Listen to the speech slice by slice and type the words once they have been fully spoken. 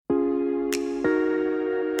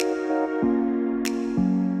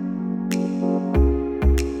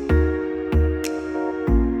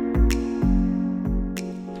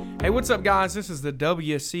what's up, guys? This is the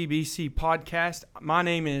WCBC podcast. My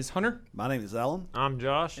name is Hunter. My name is Alan. I'm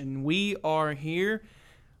Josh. And we are here.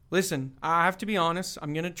 Listen, I have to be honest.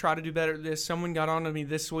 I'm going to try to do better at this. Someone got on to me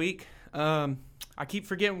this week. I keep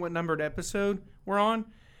forgetting what numbered episode we're on.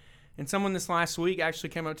 And someone this last week actually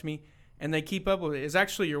came up to me, and they keep up with it. It's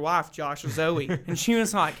actually your wife, Josh, Zoe. And she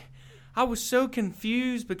was like, I was so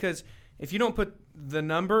confused because if you don't put the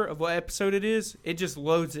number of what episode it is, it just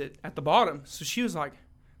loads it at the bottom. So she was like,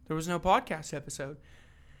 there was no podcast episode.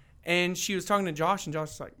 And she was talking to Josh, and Josh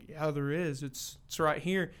was like, yeah, there is. It's right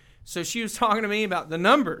here. So she was talking to me about the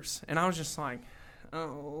numbers, and I was just like,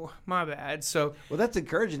 oh, my bad. So, well, that's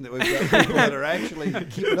encouraging that we've got people that are actually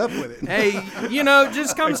keeping up with it. Hey,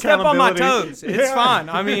 just come step on my toes. It's fine.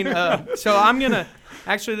 I mean, so I'm going to,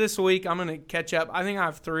 actually this week, I'm going to catch up. I think I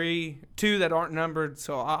have two that aren't numbered,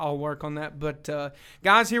 so I'll work on that. But,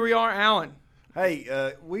 guys, here we are. Alan.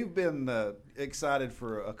 Hey, we've been excited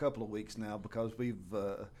for a couple of weeks now because we've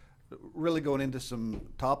really going into some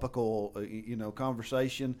topical,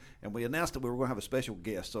 conversation, and we announced that we were going to have a special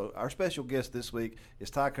guest. So our special guest this week is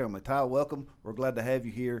Ty Crumley. Ty, welcome. We're glad to have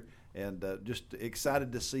you here, and just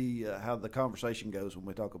excited to see how the conversation goes when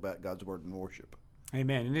we talk about God's Word and worship.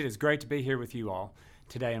 Amen. And it is great to be here with you all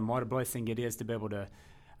today, and what a blessing it is to be able to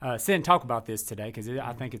sit and talk about this today, because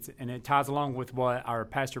I think it ties along with what our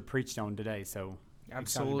pastor preached on today. So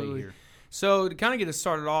absolutely. To be here. So to kind of get us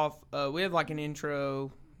started off, we have like an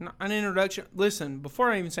introduction. Listen, before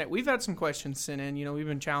I even say it, we've had some questions sent in. We've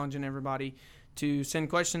been challenging everybody to send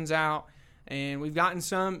questions out, and we've gotten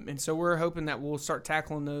some, and so we're hoping that we'll start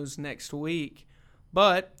tackling those next week.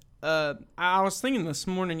 But I was thinking this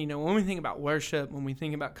morning, when we think about worship, when we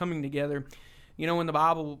think about coming together, when the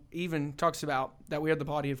Bible even talks about that we are the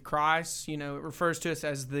body of Christ, it refers to us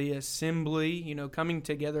as the assembly, coming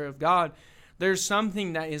together of God. There's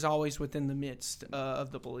something that is always within the midst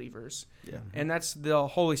of the believers. Yeah. And that's the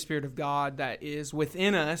Holy Spirit of God that is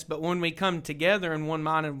within us. But when we come together in one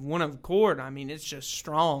mind and one accord, it's just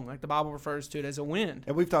strong. Like the Bible refers to it as a wind.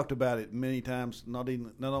 And we've talked about it many times, not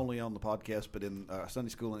only on the podcast, but in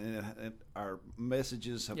Sunday school. And our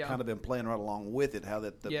messages have kind of been playing right along with it, how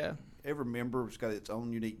that every member's got its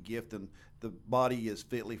own unique gift, and the body is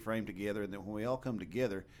fitly framed together. And then when we all come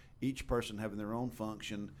together, each person having their own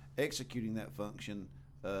function, executing that function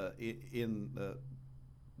in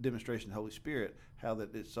demonstration of the Holy Spirit, how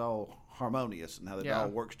that it's all harmonious and how that it all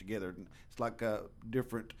works together. And it's like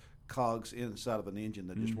different cogs inside of an engine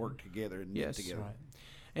that just work together and knit together. Right.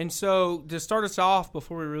 And so to start us off,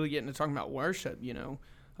 before we really get into talking about worship,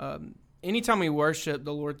 anytime we worship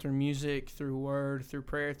the Lord through music, through word, through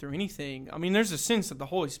prayer, through anything, there's a sense that the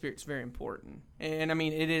Holy Spirit's very important. And,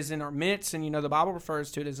 it is in our midst, and, the Bible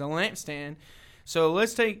refers to it as a lampstand. So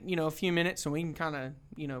let's take, a few minutes, and we can kind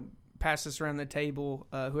of, pass this around the table.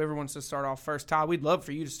 Whoever wants to start off first. Ty, we'd love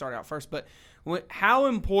for you to start out first. But how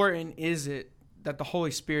important is it that the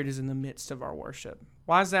Holy Spirit is in the midst of our worship?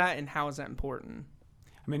 Why is that, and how is that important?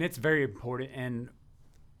 It's very important, and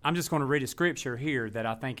I'm just going to read a scripture here that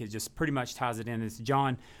I think it just pretty much ties it in. It's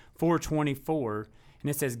John 4:24, and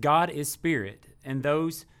it says, God is spirit, and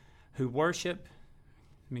those who worship,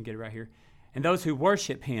 let me get it right here, and those who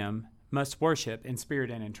worship him must worship in spirit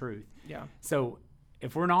and in truth. Yeah. So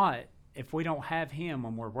if we don't have him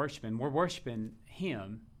when we're worshiping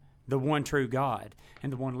him, the one true God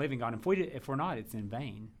and the one living God. If we're not, it's in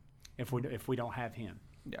vain if we don't have him.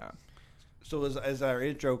 Yeah. So as our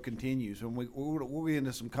intro continues, and we'll get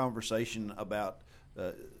into some conversation about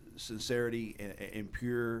sincerity and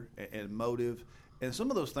pure and motive, and some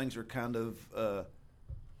of those things are kind of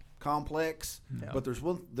complex. Yeah. But there's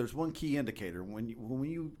one key indicator when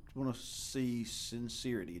you want to see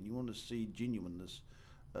sincerity and you want to see genuineness.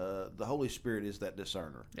 The Holy Spirit is that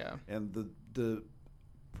discerner. Yeah. And the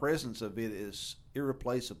presence of it is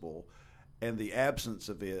irreplaceable, and the absence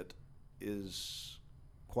of it is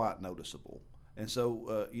quite noticeable. And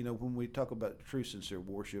so, when we talk about true sincere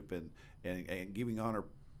worship and giving honor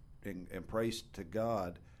and praise to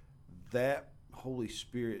God, that Holy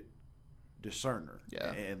Spirit discerner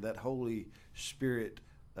and that Holy Spirit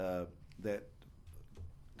that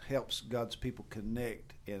helps God's people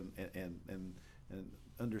connect and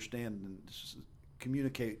understand and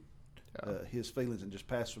communicate his feelings and just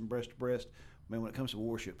pass from breast to breast. Man, when it comes to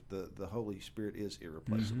worship, the Holy Spirit is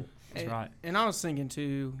irreplaceable. Mm-hmm. That's right. And I was thinking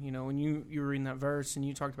too, when you were reading that verse and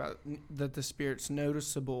you talked about that the Spirit's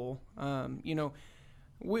noticeable,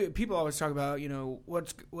 people always talk about,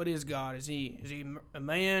 what is God? Is he a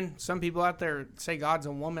man? Some people out there say God's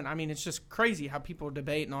a woman. It's just crazy how people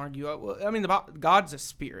debate and argue. God's a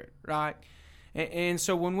spirit, right? And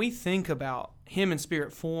so when we think about him in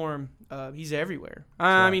spirit form, He's everywhere.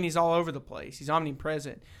 I mean, he's all over the place. He's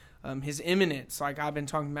omnipresent. His immanence, like I've been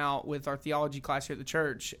talking about with our theology class here at the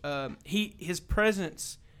church, his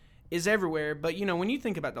presence is everywhere. But, when you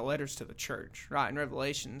think about the letters to the church, right, in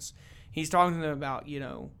Revelations, he's talking to them about,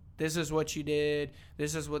 this is what you did,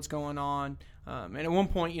 this is what's going on. And at one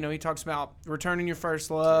point, he talks about returning your first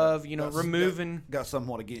love, removing... Got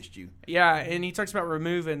somewhat against you. Yeah, and he talks about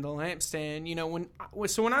removing the lampstand.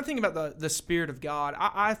 When I think about the Spirit of God,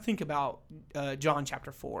 I think about John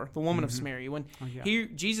chapter 4, the woman of Samaria. When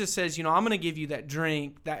Jesus says, I'm going to give you that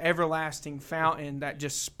drink, that everlasting fountain that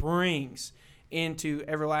just springs into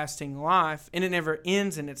everlasting life, and it never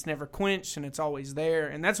ends, and it's never quenched, and it's always there.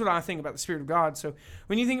 And that's what I think about the Spirit of God. So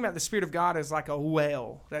when you think about the Spirit of God as like a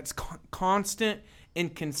well that's constant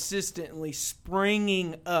and consistently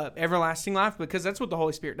springing up everlasting life, because that's what the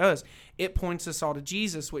Holy Spirit does. It points us all to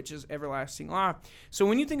Jesus, which is everlasting life. So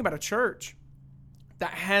when you think about a church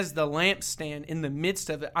that has the lampstand in the midst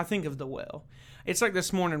of it, I think of the well. It's like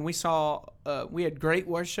this morning we had great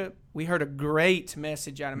worship. We heard a great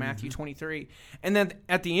message out of Matthew 23. And then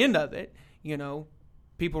at the end of it,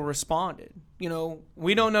 people responded.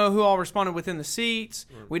 We don't know who all responded within the seats.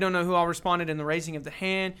 We don't know who all responded in the raising of the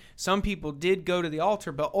hand. Some people did go to the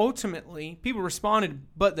altar, but ultimately people responded.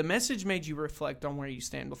 But the message made you reflect on where you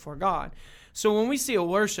stand before God. So when we see a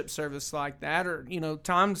worship service like that, or,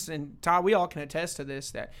 times, and Ty, we all can attest to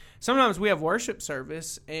this, that sometimes we have worship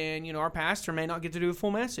service and, our pastor may not get to do a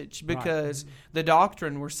full message because the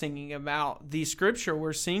doctrine we're singing about, the scripture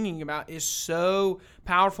we're singing about is so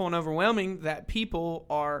powerful and overwhelming that people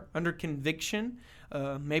are under conviction.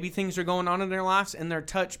 Maybe things are going on in their lives and they're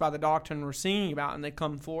touched by the doctrine we're singing about, and they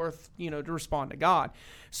come forth, to respond to God.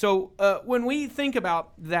 So when we think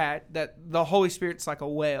about that the Holy Spirit's like a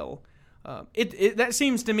well, that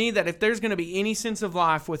seems to me that if there's going to be any sense of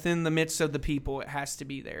life within the midst of the people, it has to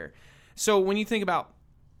be there. So when you think about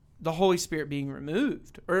the Holy Spirit being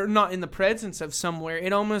removed or not in the presence of somewhere,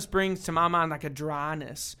 it almost brings to my mind like a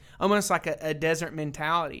dryness, almost like a desert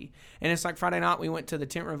mentality. And it's like Friday night we went to the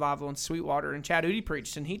tent revival in Sweetwater, and Chad Udy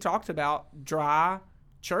preached, and he talked about dry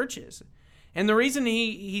churches. And the reason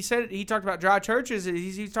he talked about dry churches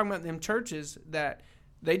is he's talking about them churches that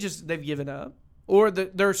they've given up. Or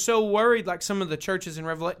they're so worried, like some of the churches in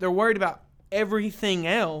Revelation, they're worried about everything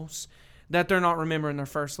else that they're not remembering their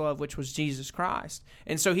first love, which was Jesus Christ.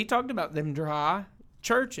 And so he talked about them dry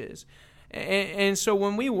churches. And so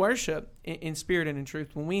when we worship in spirit and in truth,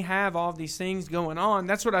 when we have all these things going on,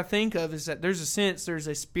 that's what I think of, is that there's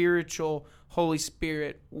a spiritual Holy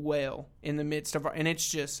Spirit well in the midst of and it's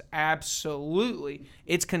just absolutely,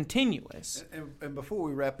 it's continuous. And before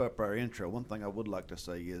we wrap up our intro, one thing I would like to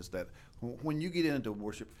say is that when you get into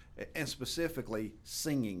worship, and specifically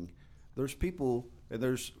singing, there's people, and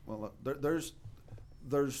there's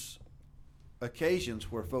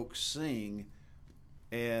occasions where folks sing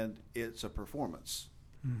and it's a performance.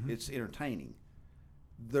 It's entertaining.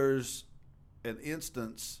 There's an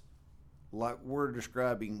instance like we're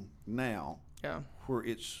describing now, where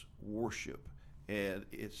it's worship and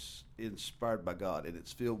it's inspired by God and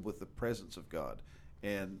it's filled with the presence of God,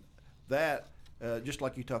 and that just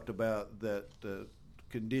like you talked about that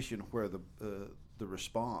condition where the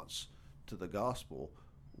response to the gospel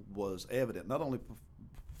was evident, not only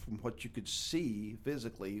from what you could see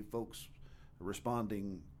physically, folks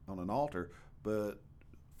responding on an altar, but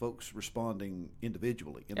folks responding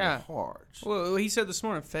individually in their hearts. Well, he said this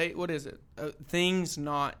morning, faith. What is it? Things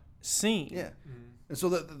not seen. Yeah, and so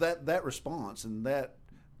that response and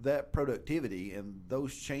that productivity and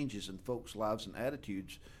those changes in folks' lives and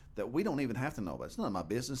attitudes that we don't even have to know about. It's none of my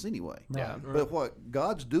business anyway. Yeah. But what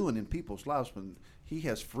God's doing in people's lives when He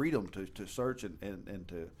has freedom to search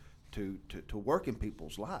and to work in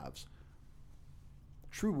people's lives,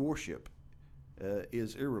 true worship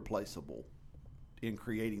is irreplaceable in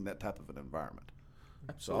creating that type of an environment.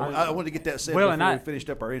 So I wanted to get that said before we finished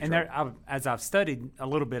up our intro. And as I've studied a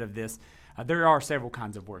little bit of this, there are several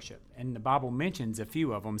kinds of worship, and the Bible mentions a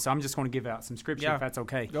few of them. So I'm just going to give out some scripture if that's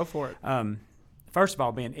okay. Go for it. First of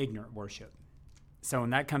all, being ignorant worship. So,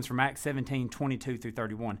 and that comes from Acts 17:22 through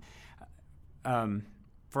 31.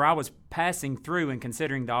 For I was passing through and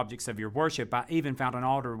considering the objects of your worship. I even found an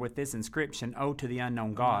altar with this inscription, "O to the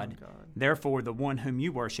unknown God. Therefore, the one whom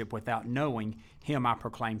you worship without knowing him I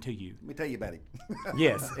proclaim to you." Let me tell you about him.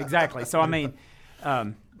 Yes, exactly. So, I mean,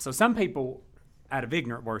 so some people out of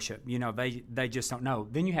ignorant worship, they just don't know.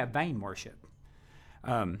 Then you have vain worship.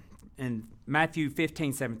 And Matthew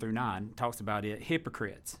 15:7 through 9 talks about it.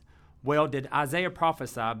 Hypocrites. Well, did Isaiah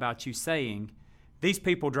prophesy about you, saying, "These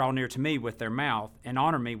people draw near to me with their mouth and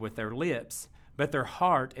honor me with their lips, but their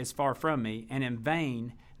heart is far from me, and in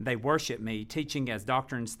vain They worship me, teaching as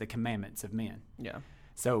doctrines the commandments of men. Yeah.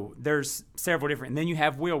 So there's several different. And then you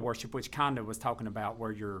have will worship, which kind of was talking about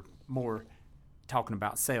where you're more talking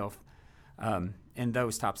about self and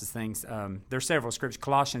those types of things. There's several scriptures.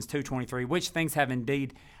 Colossians 2:23, which things have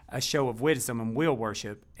indeed a show of wisdom and will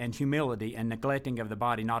worship and humility and neglecting of the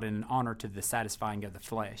body, not in an honor to the satisfying of the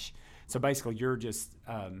flesh. So basically you're just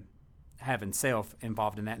having self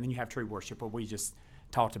involved in that. And then you have true worship, what we just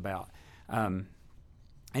talked about. And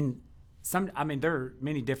there are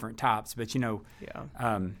many different types, but,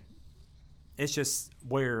 it's just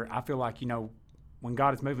where I feel like, when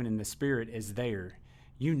God is moving and the Spirit is there,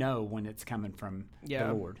 when it's coming from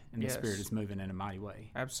the Lord, and the Spirit is moving in a mighty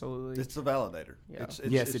way. Absolutely. It's the validator. Yeah.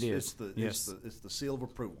 It is. It's the seal of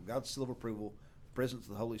approval. God's seal of approval, presence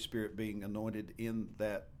of the Holy Spirit being anointed in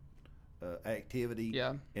that activity.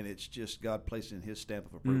 Yeah. And it's just God placing His stamp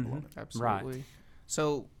of approval on it. Absolutely. Right.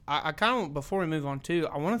 So I kind of, before we move on too,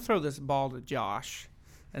 I want to throw this ball to Josh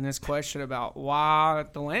and this question about why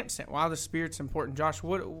the lampstand, why the Spirit's important. Josh,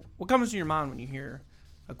 what comes to your mind when you hear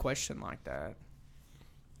a question like that?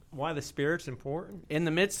 Why the Spirit's important? In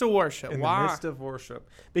the midst of worship. Why? The midst of worship.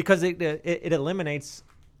 Because it eliminates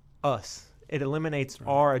us. It eliminates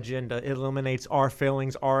our agenda. It eliminates our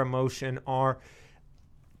feelings, our emotion, our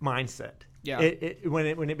mindset. Yeah.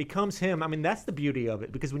 When it becomes Him, that's the beauty of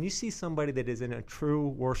it. Because when you see somebody that is in a true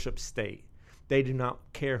worship state, they do not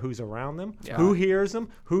care who's around them, who hears them,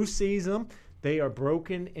 who sees them. They are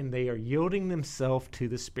broken and they are yielding themselves to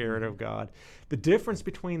the Spirit of God. The difference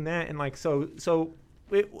between that and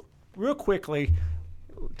real quickly,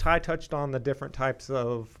 Ty touched on the different types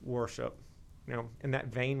of worship, in that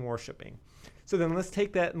vain worshiping. So then let's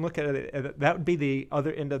take that and look at it. That would be the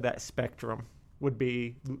other end of that spectrum, would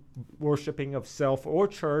be worshiping of self or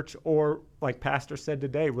church, or like Pastor said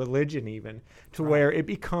today, religion even, to where it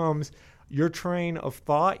becomes your train of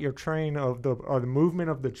thought, your train of the movement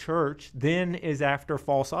of the church then is after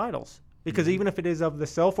false idols. Because even if it is of the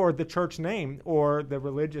self or the church name or the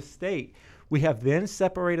religious state, we have then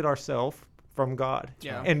separated ourselves from God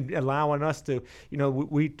and allowing us to,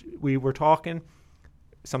 we were talking,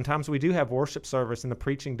 sometimes we do have worship service and the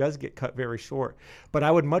preaching does get cut very short. But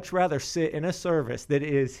I would much rather sit in a service that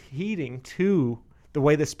is heeding to the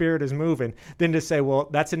way the Spirit is moving than to say, well,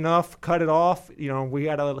 that's enough, cut it off. We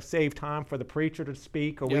got to save time for the preacher to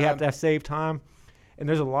speak, or we have to save time. And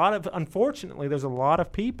unfortunately, there's a lot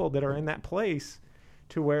of people that are in that place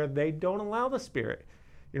to where they don't allow the Spirit.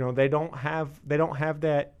 They don't have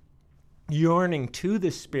that yearning to the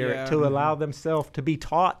Spirit to allow themselves to be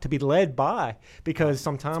taught, to be led by, because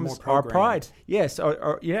sometimes our pride,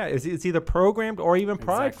 it's either programmed or even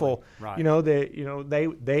prideful. Right.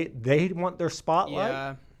 They want their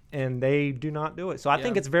spotlight and they do not do it. So I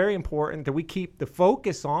think it's very important that we keep the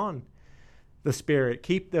focus on the Spirit,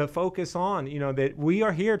 keep the focus on, that we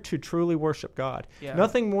are here to truly worship God. Yeah.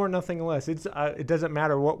 Nothing more, nothing less. It doesn't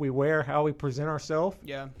matter what we wear, how we present ourselves.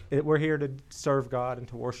 Yeah. We're here to serve God and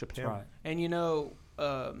to worship Him. Right. And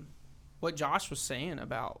what Josh was saying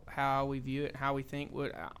about how we view it, how we think,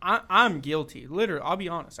 I'm guilty. Literally, I'll be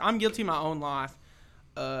honest. I'm guilty in my own life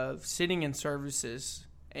of sitting in services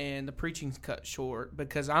and the preaching's cut short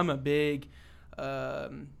because I'm a big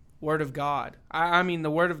Word of God.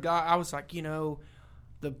 The Word of God, I was like,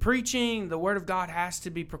 the preaching, the Word of God has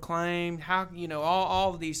to be proclaimed. How,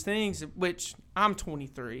 all of these things, which I'm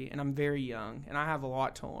 23 and I'm very young and I have a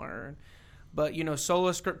lot to learn. But,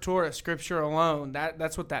 sola scriptura, Scripture alone,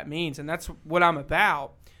 that's what that means. And that's what I'm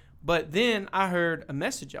about. But then I heard a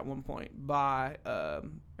message at one point by,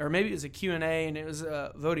 or maybe it was a Q&A, and it was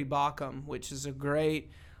Vodi Bakum, which is a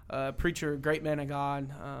great preacher, great man of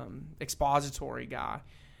God, expository guy.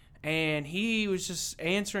 And he was just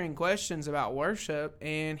answering questions about worship,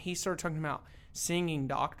 and he started talking about singing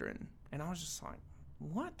doctrine. And I was just like,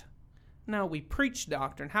 what? No, we preach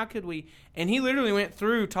doctrine. How could we? And he literally went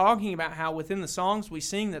through talking about how within the songs we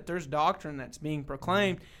sing that there's doctrine that's being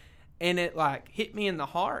proclaimed. And it hit me in the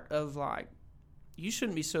heart of you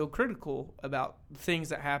shouldn't be so critical about things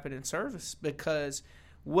that happen in service, because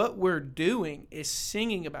what we're doing is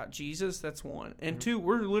singing about Jesus. That's one. And two,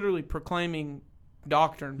 we're literally proclaiming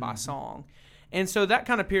doctrine by song. And so that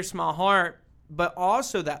kind of pierced my heart, but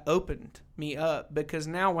also that opened me up, because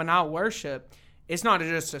now when I worship, it's not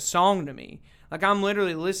just a song to me. I'm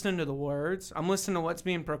literally listening to the words. I'm listening to what's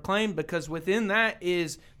being proclaimed, because within that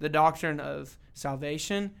is the doctrine of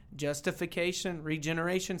salvation, justification,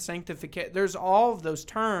 regeneration, sanctification. There's all of those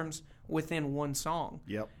terms within one song.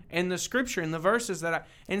 Yep. And the scripture and the verses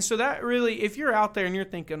and so that really, if you're out there and you're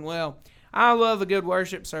thinking, well, I love a good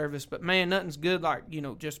worship service, but man, nothing's good like,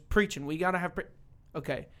 just preaching. We got to have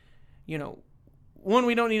okay. one,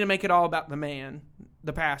 we don't need to make it all about the man,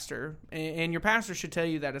 the pastor, and your pastor should tell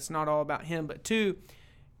you that it's not all about him. But two,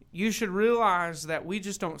 you should realize that we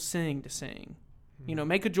just don't sing to sing. You know,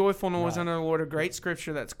 make a joyful noise unto the Lord, a great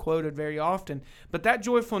scripture that's quoted very often. But that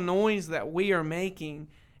joyful noise that we are making,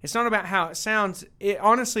 it's not about how it sounds.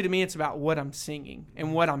 Honestly, to me, it's about what I'm singing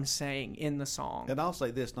and what I'm saying in the song. And I'll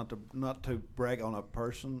say this, not to brag on a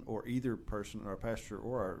person or either person, our pastor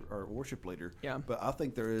or our worship leader, but I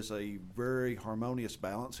think there is a very harmonious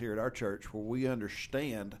balance here at our church where we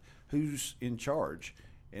understand who's in charge,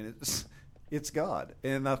 and it's God.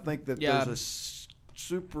 And I think that there's a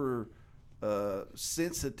super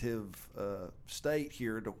sensitive state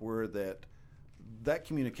here to where that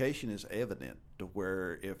communication is evident, to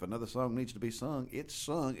where if another song needs to be sung, it's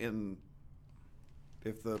sung, and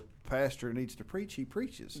if the pastor needs to preach, he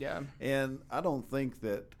preaches. Yeah. And I don't think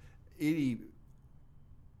that any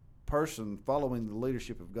person following the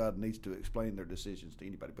leadership of God needs to explain their decisions to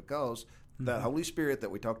anybody, because that Holy Spirit that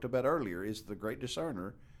we talked about earlier is the great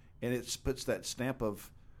discerner, and it puts that stamp of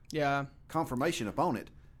confirmation upon it.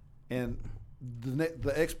 And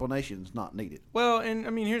the explanation is not needed. Well, and I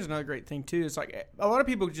mean, here's another great thing too. It's like a lot of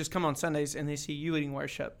people just come on Sundays and they see you leading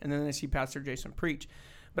worship, and then they see Pastor Jason preach.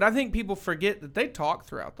 But I think people forget that they talk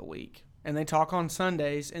throughout the week, and they talk on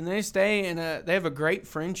Sundays, and they stay they have a great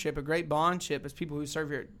friendship, a great bondship as people who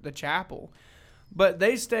serve here at the chapel. But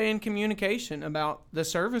they stay in communication about the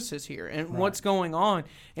services here and what's going on.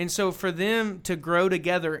 And so for them to grow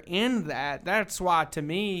together in that's why, to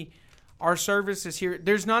me, our services here,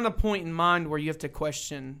 there's not a point in mind where you have to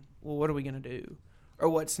question, well, what are we going to do? Or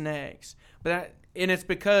what's next? And it's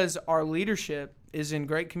because our leadership is in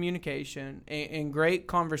great communication and great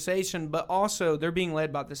conversation, but also they're being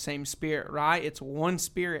led by the same Spirit, right? It's one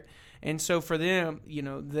Spirit. And so for them, you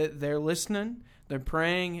know, they're listening, they're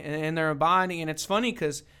praying, and they're abiding. And it's funny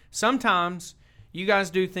because sometimes you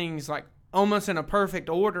guys do things like almost in a perfect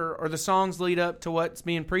order, or the songs lead up to what's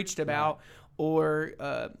being preached about. Right. Or,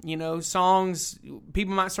 songs,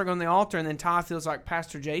 people might start on the altar, and then Ty feels like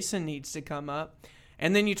Pastor Jason needs to come up.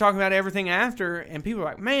 And then you talk about everything after, and people are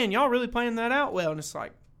like, man, y'all really planned that out well. And it's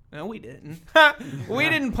like, no, we didn't. We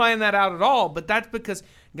didn't plan that out at all. But that's because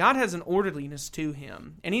God has an orderliness to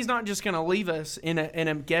him. And he's not just going to leave us in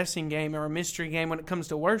a guessing game or a mystery game when it comes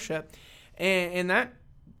to worship. And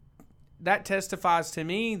that testifies to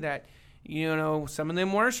me that, you know, some of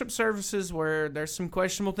them worship services where there's some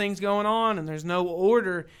questionable things going on and there's no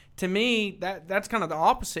order. To me, that's kind of the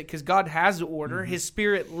opposite, because God has order. His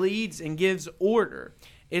Spirit leads and gives order.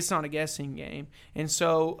 It's not a guessing game. And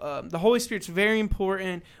so the Holy Spirit's very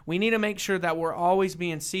important. We need to make sure that we're always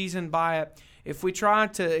being seasoned by it. If we try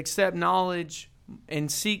to accept knowledge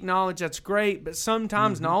and seek knowledge, that's great, but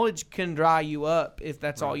sometimes knowledge can dry you up if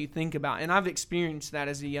that's all you think about. And I've experienced that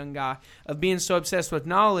as a young guy, of being so obsessed with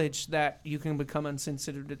knowledge that you can become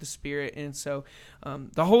insensitive to the Spirit. And so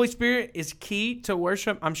the Holy Spirit is key to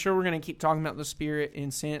worship. I'm sure we're going to keep talking about the Spirit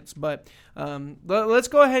in sense, but let's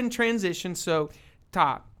go ahead and transition. So,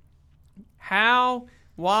 Todd, how,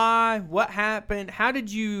 why, what happened? How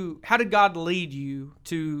did God lead you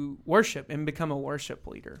to worship and become a worship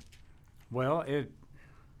leader? Well,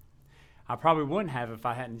 I probably wouldn't have if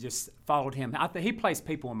I hadn't just followed him. He placed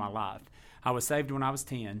people in my life. I was saved when I was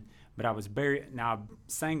 10, but I was buried. Now, I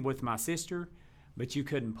sang with my sister, but you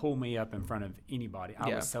couldn't pull me up in front of anybody.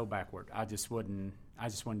 I was so backward. I just wouldn't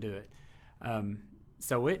do it.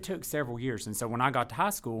 So it took several years. And so when I got to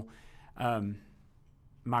high school,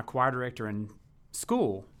 my choir director in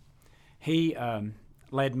school, he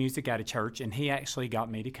led music at a church, and he actually got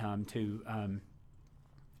me to come to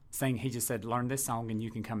sing. He just said, learn this song and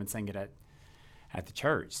you can come and sing it at the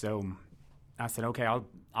church. So I said, okay,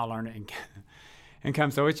 I'll learn it and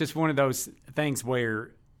come. So it's just one of those things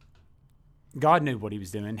where God knew what he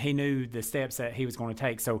was doing. He knew the steps that he was going to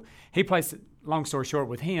take. So he placed, long story short,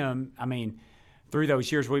 with him, I mean, through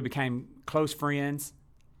those years we became close friends.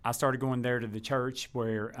 I started going there to the church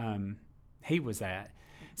where he was at.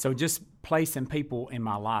 So just placing people in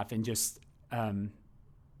my life, and just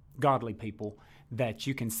godly people that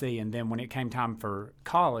you can see. And then when it came time for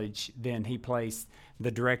college, then he placed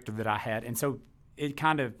the director that I had. And so it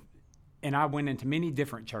kind of, and I went into many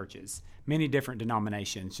different churches, many different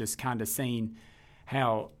denominations, just kind of seeing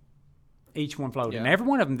how each one flowed. And every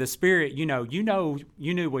one of them, the Spirit, you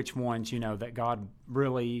knew which ones, that God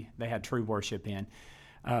really, they had true worship in.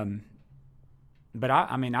 But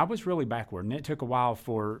I was really backward, and it took a while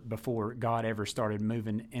before God ever started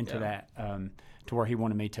moving into that, to where he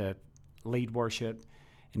wanted me to lead worship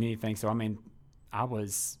and anything. So, I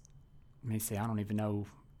was, I don't even know,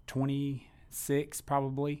 26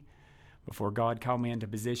 probably before God called me into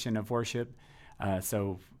position of worship.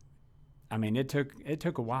 So, I mean, it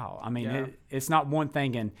took a while. I mean, it's not one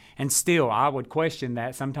thing, and still I would question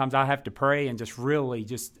that. Sometimes I have to pray and just really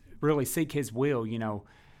seek His will,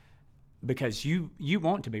 because you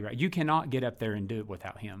want to be right. You cannot get up there and do it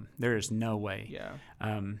without Him. There is no way. Yeah.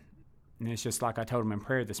 And it's just like I told him in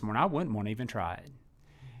prayer this morning, I wouldn't want to even try it,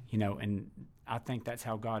 and I think that's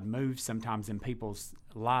how God moves sometimes in people's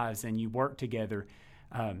lives, and you work together.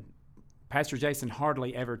 Pastor Jason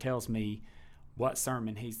hardly ever tells me what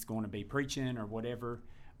sermon he's going to be preaching or whatever,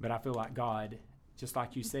 but I feel like God, just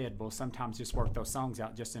like you said, will sometimes just work those songs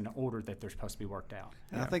out just in the order that they're supposed to be worked out.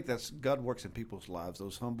 And I think that's God works in people's lives,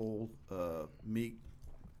 those humble, meek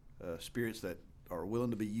spirits that are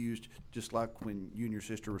willing to be used, just like when you and your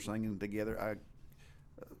sister were singing together.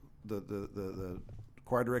 The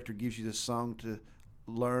choir director gives you this song to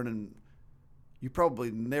learn, and you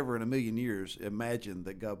probably never in a million years imagined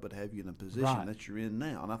that God would have you in a position that you're in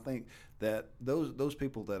now. And I think that those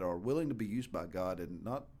people that are willing to be used by God and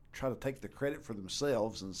not try to take the credit for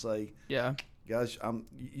themselves and say, guys,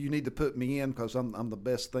 you need to put me in because I'm the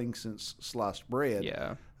best thing since sliced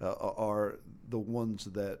bread, are the ones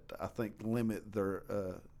that I think limit their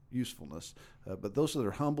usefulnul but those that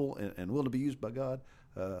are humble and willing to be used by God,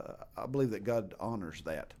 I believe that God honors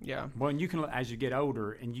that. Yeah. Well, and you can, as you get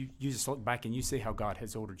older, and you just look back and you see how God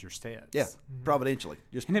has ordered your steps. Yeah, providentially.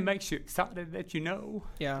 And it makes you excited that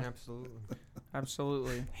Yeah. Absolutely.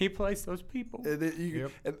 Absolutely. He placed those people. And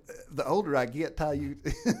the older I get,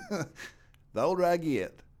 the older I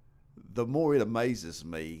get, the more it amazes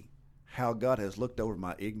me how God has looked over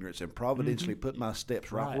my ignorance and providentially put my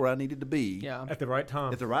steps right where I needed to be. Yeah. At the right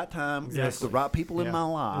time. At the right time. Exactly. With the right people in my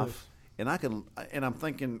life. Yes. And I'm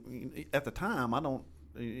thinking at the time, I don't,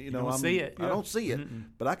 see it. I don't see it,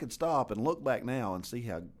 but I could stop and look back now and see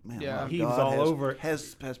how, He was God all over it.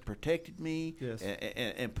 has protected me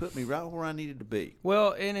and put me right where I needed to be.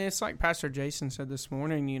 Well, and it's like Pastor Jason said this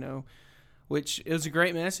morning, which is a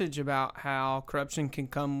great message about how corruption can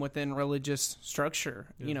come within religious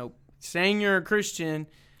structure. Yeah. Saying you're a Christian,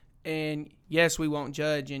 and yes, we won't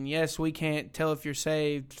judge, and yes, we can't tell if you're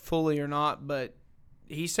saved fully or not, but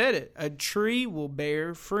he said it. A tree will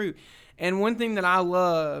bear fruit. And one thing that I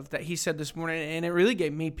love that he said this morning, and it really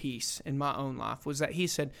gave me peace in my own life, was that he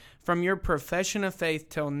said, from your profession of faith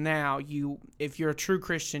till now, if you're a true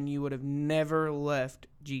Christian, you would have never left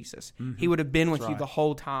Jesus. Mm-hmm. He would have been with you the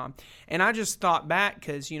whole time. And I just thought back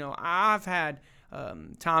because, I've had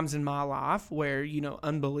times in my life where,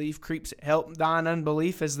 unbelief creeps, help thine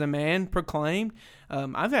unbelief as the man proclaimed.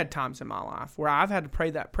 I've had times in my life where I've had to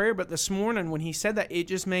pray that prayer, but this morning when he said that, it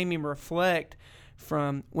just made me reflect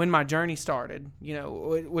from when my journey started,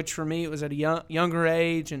 which for me, it was at a younger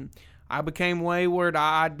age, and I became wayward.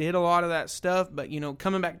 I did a lot of that stuff, but,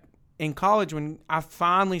 coming back in college when I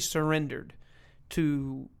finally surrendered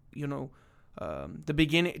to, the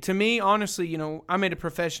beginning. To me, honestly, I made a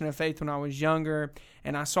profession of faith when I was younger,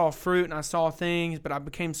 and I saw fruit and I saw things, but I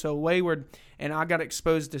became so wayward, and I got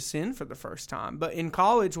exposed to sin for the first time. But in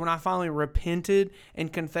college, when I finally repented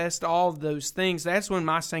and confessed all of those things, that's when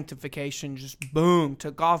my sanctification just, boom,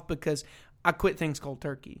 took off, because I quit things cold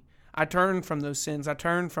turkey. I turned from those sins. I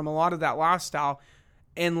turned from a lot of that lifestyle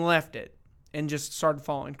and left it and just started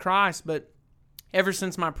following Christ. But ever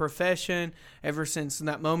since my profession, ever since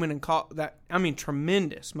that moment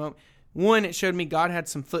tremendous moment. One, it showed me God had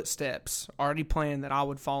some footsteps already planned that I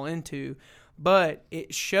would fall into, but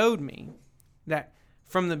it showed me that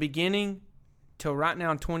from the beginning till right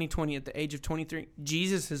now in 2020, at the age of 23,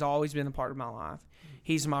 Jesus has always been a part of my life.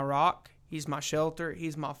 He's my rock. He's my shelter.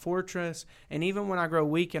 He's my fortress. And even when I grow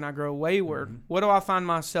weak and I grow wayward, what do I find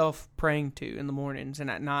myself praying to in the mornings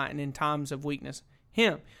and at night and in times of weakness?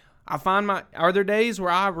 Him. Are there days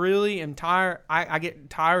where I really am tired? I get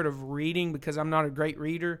tired of reading because I'm not a great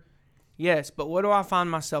reader. Yes, but what do I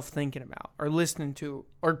find myself thinking about or listening to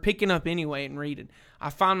or picking up anyway and reading?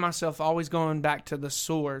 I find myself always going back to the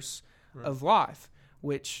source of life,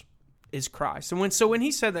 which is Christ. And when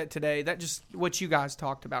he said that today, that just what you guys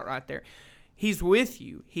talked about right there. He's with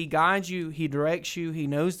you. He guides you. He directs you. He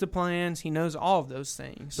knows the plans. He knows all of those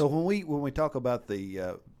things. So when we talk about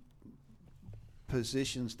the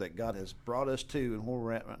positions that God has brought us to and where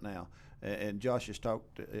we're at right now, and Josh has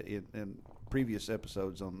talked in previous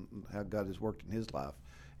episodes on how God has worked in his life,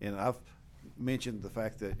 and I've mentioned the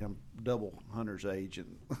fact that I'm double Hunter's age,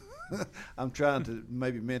 and I'm trying to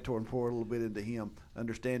maybe mentor and pour a little bit into him,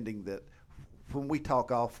 understanding that when we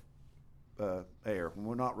talk off air, when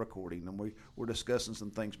we're not recording and we're discussing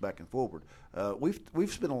some things back and forward,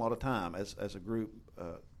 we've spent a lot of time as a group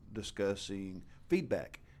discussing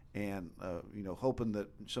feedback and hoping that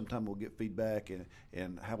sometime we'll get feedback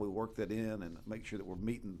and how we work that in and make sure that we're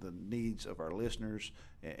meeting the needs of our listeners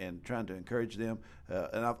and trying to encourage them.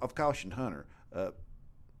 And I've cautioned Hunter,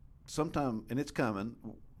 sometime, and it's coming,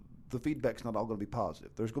 the feedback's not all going to be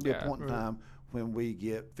positive. There's going to be a point in time when we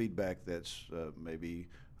get feedback that's maybe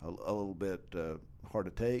a little bit hard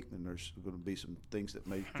to take, and there's going to be some things that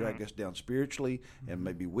may drag us down spiritually and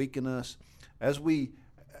maybe weaken us. As we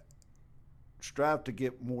strive to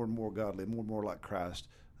get more and more godly, more and more like Christ,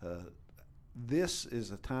 this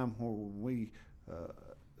is a time where we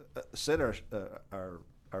set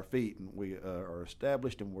our feet, and we are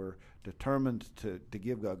established, and we're determined to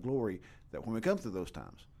give God glory, that when we come through those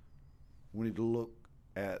times, we need to look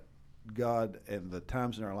at God and the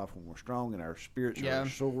times in our life when we're strong and our spirits are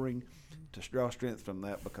soaring, to draw strength from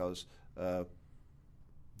that, because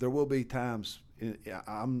there will be times,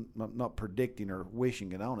 I'm not predicting or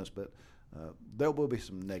wishing it on us, but there will be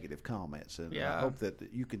some negative comments, and I hope that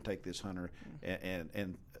you can take this, Hunter,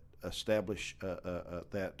 and establish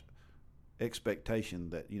that expectation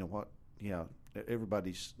that,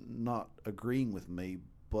 everybody's not agreeing with me,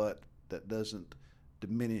 but that doesn't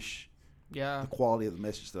diminish the quality of the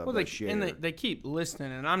message that I share. And they keep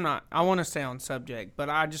listening, and I want to stay on subject, but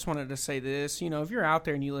I just wanted to say this. If you're out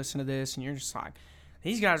there and you listen to this and you're just like,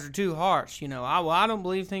 these guys are too harsh, I don't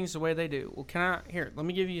believe things the way they do. Well, let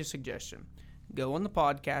me give you a suggestion. Go on the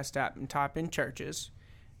podcast app and type in churches.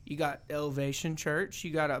 You got Elevation Church.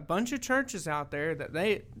 You got a bunch of churches out there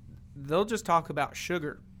that they'll just talk about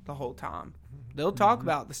sugar the whole time. They'll talk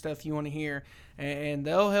about the stuff you want to hear, and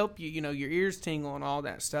they'll help you, your ears tingle and all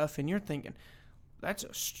that stuff, and you're thinking, that's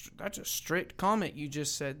a strict comment you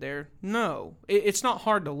just said there. No, it's not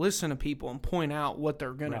hard to listen to people and point out what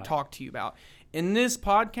they're going to talk to you about. In this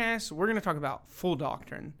podcast, we're going to talk about full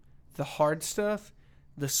doctrine, the hard stuff,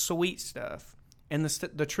 the sweet stuff, and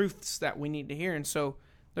the truths that we need to hear. And so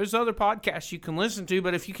there's other podcasts you can listen to,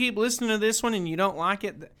 but if you keep listening to this one and you don't like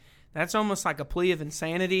it, that's almost like a plea of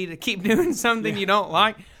insanity to keep doing something you don't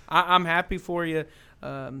like. I'm happy for you.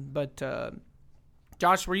 But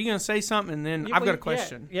Josh, were you going to say something? And then I've got a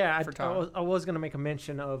question for Todd. I was going to make a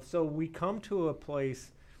mention of, so we come to a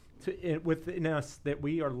place within us that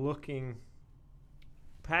we are looking.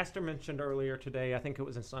 Pastor mentioned earlier today, I think it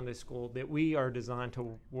was in Sunday school, that we are designed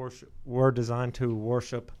to worship. We're designed to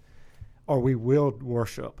worship, or we will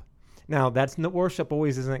worship. Now, worship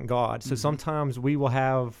always isn't God. So sometimes we will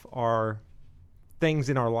have our things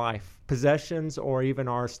in our life, possessions or even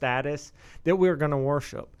our status, that we're going to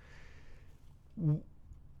worship.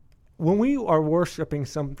 When we are worshiping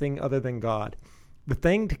something other than God, the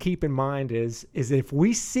thing to keep in mind is if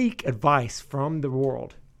we seek advice from the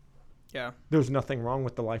world, there's nothing wrong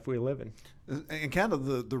with the life we live in. And kind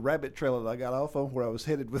of the rabbit trail that I got off on, where I was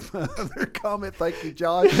headed with my other comment, thank you,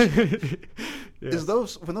 Josh, is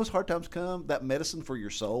when those hard times come, that medicine for your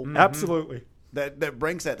soul. Absolutely. That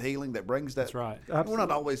brings that healing, that brings that. That's right. We're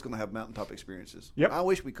not always going to have mountaintop experiences. Yep. I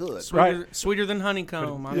wish we could. Sweeter than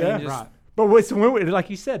honeycomb. But it's when, like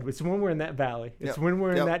you said, it's when we're in that valley. It's when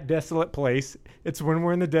we're in that desolate place. It's when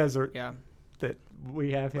we're in the desert. That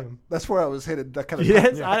we have Him. That's where I was headed. I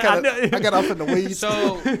got off in the weeds.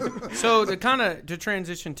 So to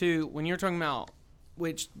transition to when you're talking about,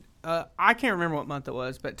 which I can't remember what month it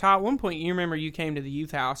was, but Ty, at one point you remember you came to the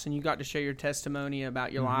youth house and you got to share your testimony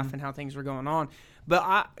about your life and how things were going on.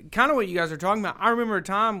 But kind of what you guys are talking about, I remember a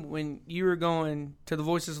time when you were going to the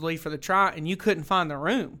Voices of Lee for the Try and you couldn't find the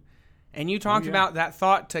room. And you talked about that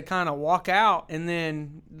thought to kind of walk out, and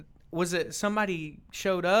then was it somebody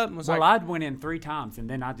showed up and was I'd went in 3 times, and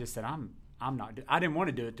then I just said, I'm not. I didn't want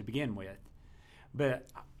to do it to begin with, but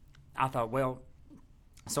I thought,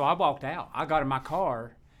 so I walked out. I got in my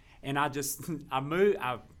car, and I moved.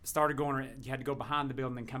 I started going. You had to go behind the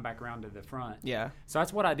building and come back around to the front. Yeah. So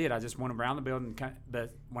that's what I did. I just went around the building,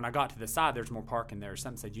 but when I got to the side, there's more parking there.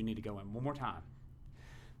 Something said you need to go in one more time.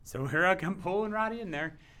 So here I come pulling right in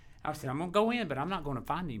there. I said, I'm going to go in, but I'm not going to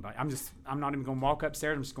find anybody. I'm not even going to walk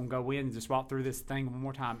upstairs. I'm just going to go in and just walk through this thing one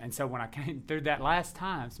more time. And so when I came through that last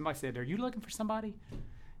time, somebody said, are you looking for somebody? And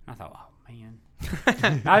I thought, oh,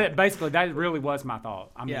 man. Basically, that really was my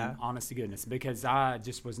thought. I mean, honest to goodness, because I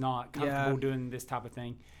just was not comfortable doing this type of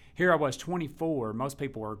thing. Here I was 24. Most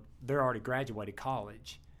people they're already graduated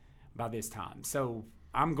college by this time. So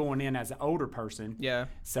I'm going in as an older person. Yeah.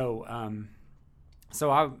 So,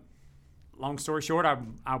 long story short,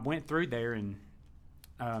 I went through there, and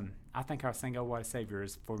I think I sang "Oh What a Savior"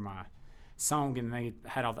 is for my song, and they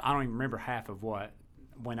had I don't even remember half of what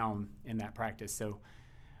went on in that practice. So,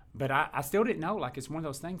 but I still didn't know. Like, it's one of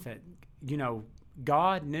those things that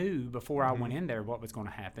God knew before I went in there what was going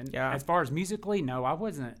to happen. Yeah. As far as musically, no, I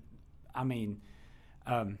wasn't. I mean,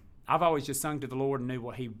 I've always just sung to the Lord and knew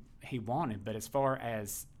what He wanted. But as far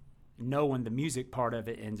as knowing the music part of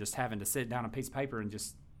it and just having to sit down on a piece of paper and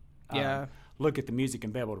just look at the music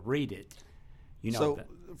and be able to read it, So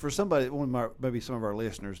for somebody, maybe some of our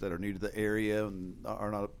listeners that are new to the area and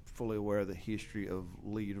are not fully aware of the history of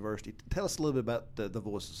Lee University, tell us a little bit about the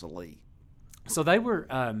Voices of Lee. So they were,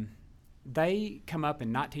 they come up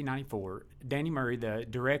in 1994. Danny Murray, the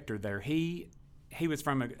director there, he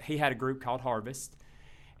had a group called Harvest,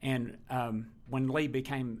 and when Lee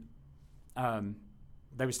became,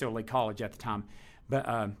 they were still Lee College at the time, but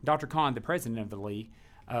Dr. Kahn, the president of the Lee,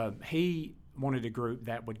 he wanted a group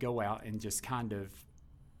that would go out and just kind of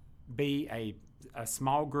be a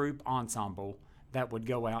small group ensemble that would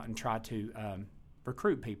go out and try to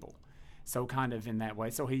recruit people. So kind of in that way.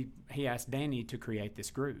 So he asked Danny to create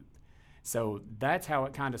this group. So that's how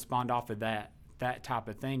it kind of spawned off of that type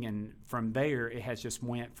of thing. And from there, it has just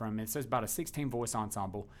went from, it says about a 16-voice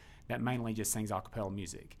ensemble that mainly just sings a cappella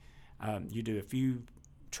music. You do a few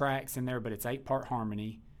tracks in there, but it's 8-part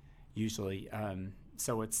harmony usually.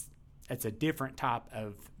 So it's a different type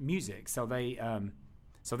of music. So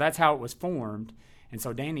so that's how it was formed. And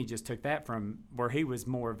so Danny just took that from where he was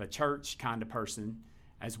more of a church kind of person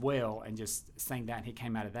as well, and just sang that, and he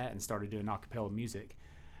came out of that and started doing a cappella music.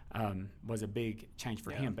 Was a big change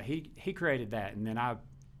for him. But he created that, and then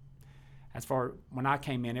when I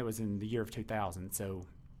came in, it was in the year of 2000. So,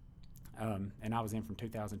 and I was in from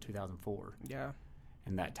 2000 to 2004. Yeah.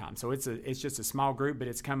 In that time, so it's just a small group, but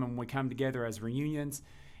we come together as reunions.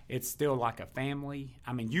 It's still like a family.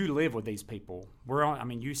 I mean, you live with these people.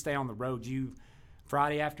 You stay on the road.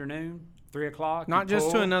 Friday afternoon, 3:00. Not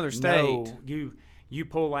just to another state. No, you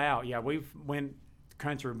pull out. Yeah, went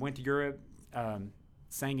to Europe,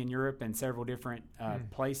 sang in Europe in several different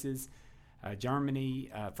places, Germany,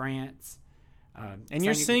 France. And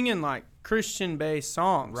you're singing like Christian-based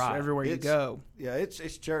songs everywhere you go. Yeah,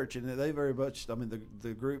 it's church, and they very much. I mean,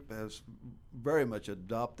 the group has very much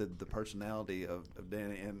adopted the personality of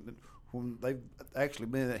Danny, and when they've actually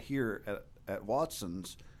been here at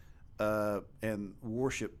Watson's and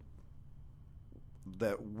worship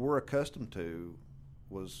that we're accustomed to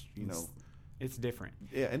was, it's different.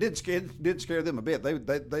 Yeah, and didn't scare them a bit.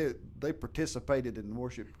 They participated in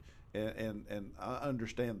worship. And I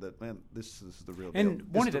understand that, man, this is the real deal.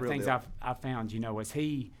 And one of the things I found, was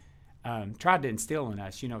he tried to instill in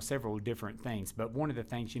us, several different things. But one of the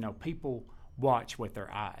things, people watch with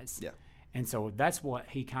their eyes. Yeah. And so that's what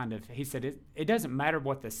he said, it doesn't matter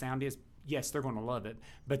what the sound is. Yes, they're going to love it.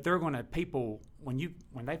 But they're going to,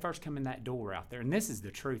 when they first come in that door out there, and this is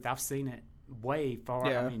the truth, I've seen it way far.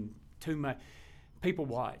 Yeah. I mean, too much. People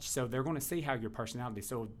watch. So they're going to see how your personality.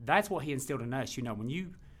 So that's what he instilled in us,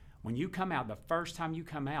 when you come out, the first time you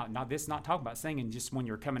come out, not talking about singing, just when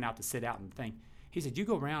you're coming out to sit out and think. He said, you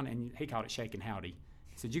go around, and he called it shake and howdy.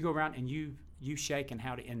 He said, you go around and you shake and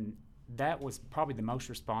howdy. And that was probably the most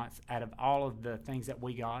response out of all of the things that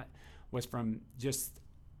we got was from just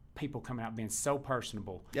people coming out being so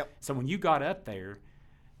personable. Yep. So when you got up there,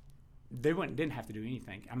 they didn't have to do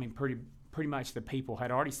anything. I mean, pretty much the people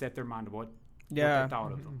had already set their mind to what they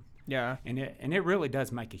thought of them. Yeah. And it really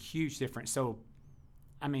does make a huge difference. So,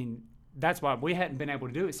 I mean, that's why we hadn't been able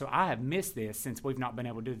to do it. So I have missed this since we've not been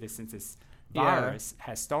able to do this since this virus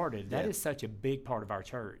has started. That is such a big part of our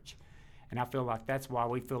church. And I feel like that's why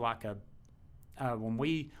we feel like when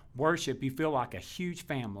we worship, you feel like a huge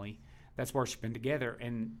family that's worshiping together.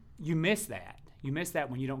 And you miss that. You miss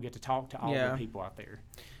that when you don't get to talk to all the people out there.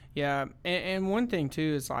 Yeah, and one thing,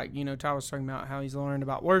 too, is like, Ty was talking about how he's learned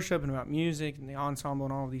about worship and about music and the ensemble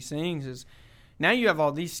and all of these things, is now you have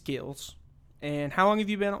all these skills. And how long have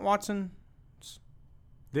you been at Watson?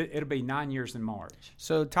 It'll be 9 years in March.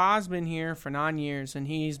 So Ty's been here for 9 years, and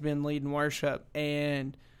he's been leading worship.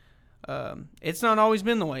 And it's not always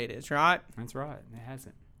been the way it is, right? That's right. It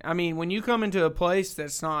hasn't. I mean, when you come into a place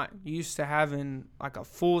that's not used to having like a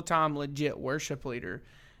full-time legit worship leader,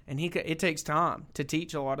 and it takes time to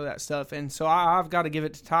teach a lot of that stuff. And so I've got to give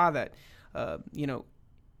it to Ty that,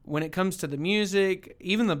 when it comes to the music,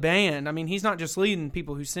 even the band, I mean, he's not just leading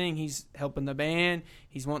people who sing, he's helping the band,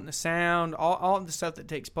 he's wanting the sound, all of the stuff that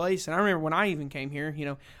takes place. And I remember when I even came here,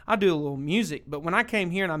 I do a little music, but when I came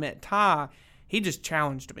here and I met Ty, he just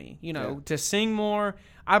challenged me, to sing more.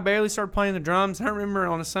 I barely started playing the drums. I remember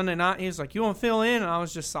on a Sunday night, he was like, you want to fill in? And I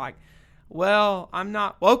was just like, well, I'm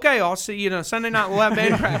not. Well, okay, I'll see you. Sunday night we'll have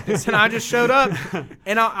band practice. And I just showed up,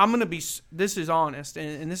 and I'm going to be, this is honest,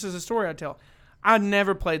 and this is a story I tell. I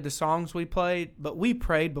never played the songs we played, but we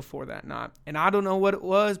prayed before that night. And I don't know what it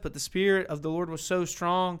was, but the Spirit of the Lord was so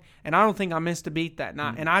strong, and I don't think I missed a beat that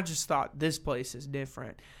night. And I just thought, this place is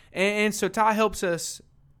different. And so Ty helps us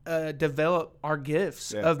develop our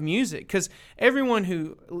gifts of music, because everyone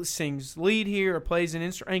who sings lead here or plays an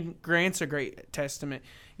instrument, and Grant's a great testament.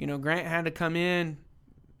 Grant had to come in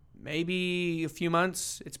maybe a few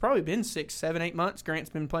months. It's probably been 6, 7, 8 months. Grant's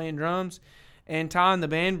been playing drums. And Ty and the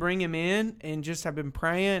band bring him in and just have been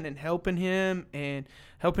praying and helping him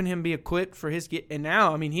be equipped for his get. And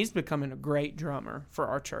now, he's becoming a great drummer for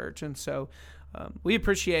our church. And so we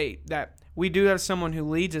appreciate that we do have someone who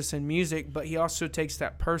leads us in music, but he also takes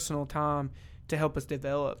that personal time to help us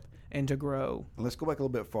develop and to grow. Let's go back a little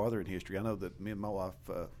bit farther in history. I know that me and my wife,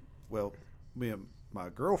 me and my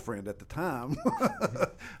girlfriend at the time,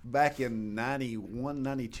 back in 91,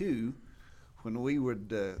 92, when we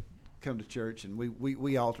would come to church, and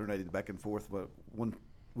we alternated back and forth. One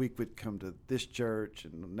week we'd come to this church,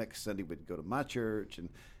 and the next Sunday we'd go to my church,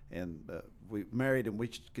 and we married, and we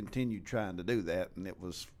continued trying to do that, and it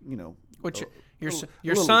was, Which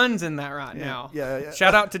your son's in that right now. Yeah.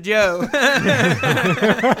 Shout out to Joe. Just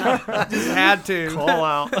had to call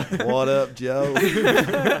out. What up, Joe?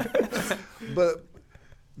 But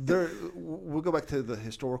we'll go back to the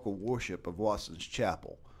historical worship of Watson's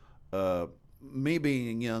Chapel. Me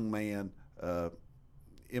being a young man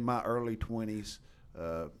in my early 20s,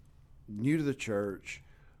 new to the church,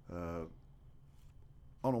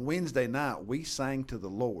 on a Wednesday night, we sang to the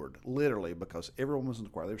Lord, literally, because everyone was in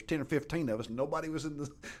the choir. There was 10 or 15 of us. Nobody was in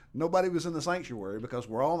the sanctuary, because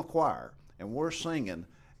we're all in the choir and we're singing.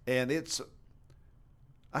 And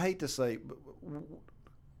I hate to say, but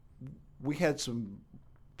we had some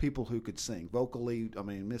people who could sing vocally.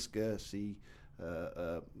 Miss Gussie,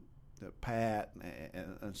 Pat,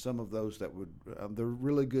 and some of those that would they're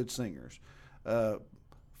really good singers.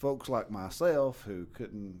 Folks like myself who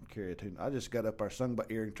couldn't carry a tune, I just got up there, sung by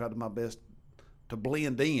ear, and tried my best to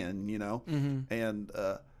blend in, and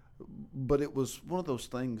but it was one of those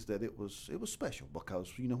things that it was special,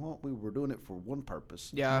 because we were doing it for one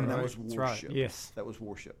purpose, and that was worship. Right. Yes, that was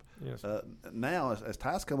worship. Yes. Now, as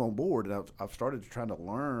Ty's come on board, and I've started trying to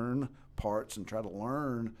learn parts and try to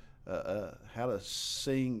learn how to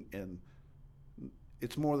sing, and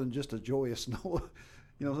it's more than just a joyous Noah.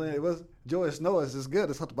 You know what I'm saying? It was joyous Noah is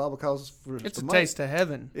good. It's what the Bible calls for. It's a taste of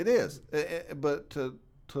heaven. It is, but to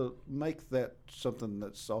make that something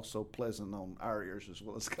that's also pleasant on our ears as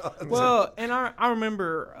well as God's. Well, and I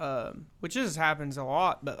remember, which this happens a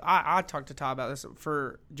lot, but I talked to Ty about this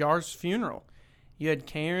for Jar's funeral. You had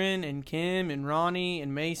Karen and Kim and Ronnie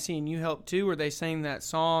and Macy, and you helped too, where they sang that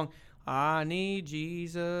song, I Need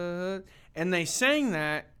Jesus. And they sang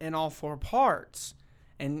that in all 4 parts.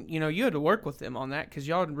 And, you had to work with them on that, because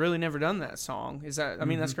y'all had really never done that song.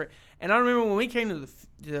 That's great. And I remember when we came to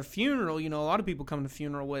the funeral, a lot of people come to the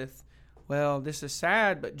funeral with, well, this is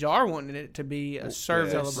sad, but Jar wanted it to be a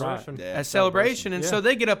service, celebration. A celebration. And so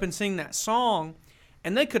they get up and sing that song,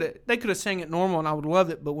 and they could have sang it normal, and I would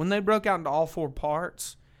love it. But when they broke out into all 4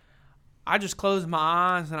 parts, I just closed my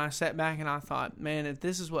eyes and I sat back and I thought, man, if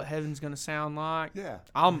this is what heaven's going to sound like,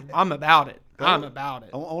 I'm about it. I'm about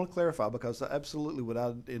it. I want to clarify, because I absolutely would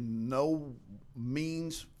in no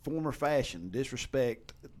means, form, or fashion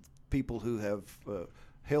disrespect people who have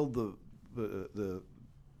held the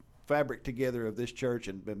fabric together of this church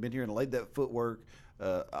and been here and laid that footwork.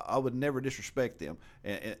 I would never disrespect them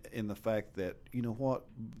in the fact that,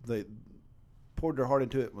 they poured their heart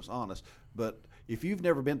into it and was honest. But if you've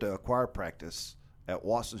never been to a choir practice at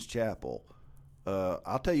Watson's Chapel,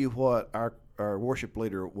 I'll tell you what our worship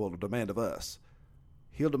leader will demand of us.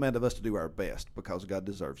 He'll demand of us to do our best, because God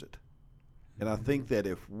deserves it. And I think that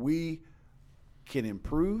if we can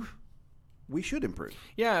improve, we should improve.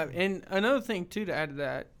 Yeah, and another thing, too, to add to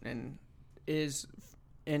that, and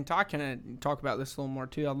Ty can talk about this a little more,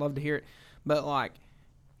 too. I'd love to hear it. But,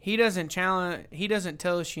 he doesn't tell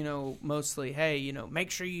us, mostly, hey, make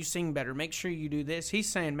sure you sing better, make sure you do this. He's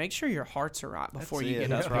saying, make sure your hearts are right before you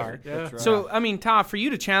get up here. That's right. So, Ty, for you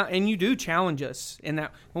to challenge, and you do challenge us in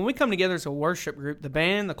that, when we come together as a worship group, the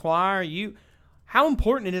band, the choir, how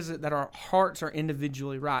important is it that our hearts are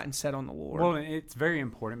individually right and set on the Lord? Well, it's very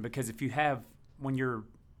important, because when you're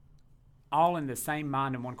all in the same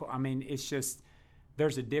mind and one, it's just,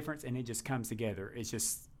 there's a difference, and it just comes together. It's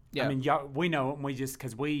just, yeah. We know it, and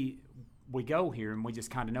because we go here and we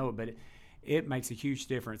just kind of know it, but it makes a huge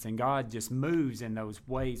difference, and God just moves in those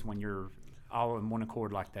ways when you're all in one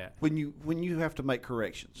accord like that. When you have to make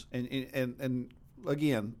corrections, and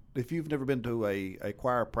again, if you've never been to a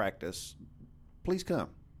choir practice, please come.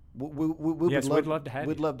 We'd love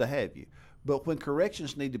to have you. But when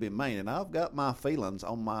corrections need to be made, and I've got my feelings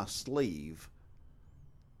on my sleeve,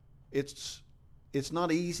 it's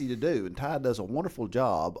not easy to do. And Ty does a wonderful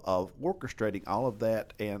job of orchestrating all of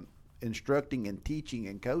that and instructing and teaching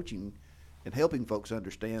and coaching and helping folks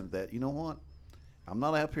understand that, you know what, I'm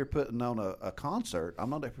not up here putting on a concert. I'm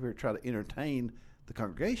not up here trying to entertain the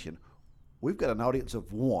congregation. We've got an audience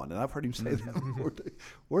of one, and I've heard him say that before.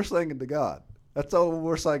 We're singing to God. That's all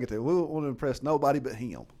we're singing to. We don't want to impress nobody but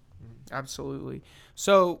Him. Absolutely.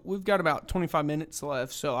 So we've got about 25 minutes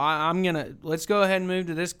left. So let's go ahead and move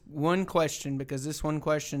to this one question, because this one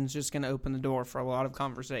question is just going to open the door for a lot of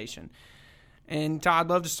conversation. And Todd, I'd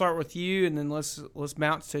love to start with you, and then let's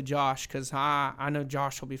bounce to Josh, because I know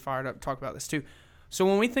Josh will be fired up to talk about this too. So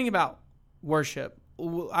when we think about worship,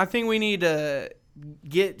 I think we need to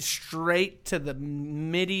get straight to the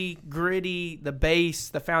nitty-gritty, the base,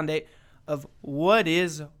 the foundation of what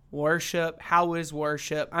is worship, how is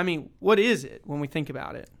worship? I mean, what is it when we think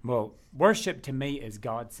about it? Well, worship to me is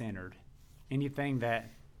God-centered. Anything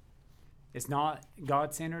that is not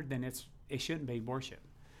God-centered, then it shouldn't be worship.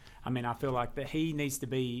 I mean, I feel like that He needs to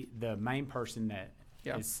be the main person that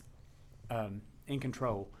is in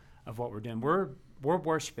control of what we're doing. We're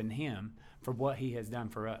worshiping Him for what He has done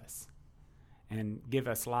for us and give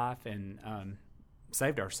us life and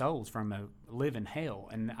saved our souls from a living hell.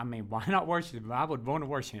 And I mean, why not worship Him? I would want to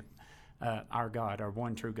worship our God, our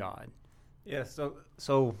one true God. Yeah.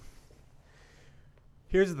 So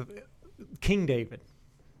here's the King David.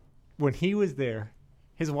 When he was there,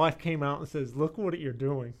 his wife came out and says, "Look what you're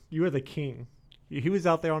doing. You are the king." He was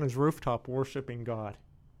out there on his rooftop worshiping God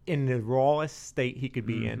in the rawest state he could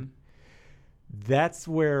be in. That's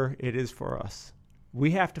where it is for us.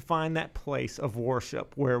 We have to find that place of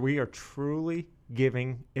worship where we are truly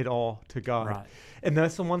giving it all to God. Right. And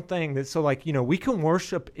that's the one thing that, so like, we can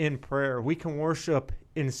worship in prayer. We can worship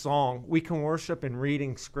in song. We can worship in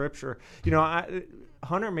reading scripture.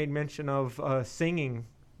 Hunter made mention of singing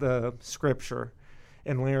the scripture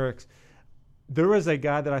and lyrics. There was a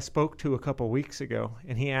guy that I spoke to a couple of weeks ago,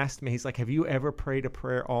 and he asked me, he's like, "Have you ever prayed a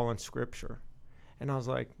prayer all in scripture?" And I was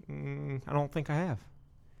like, I don't think I have.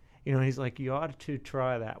 He's like, "You ought to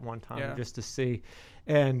try that one time just to see."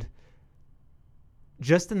 And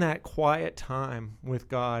just in that quiet time with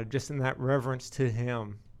God, just in that reverence to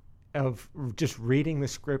Him of just reading the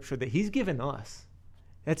scripture that He's given us.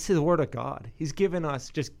 That's the word of God. He's given us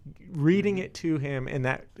just reading it to Him in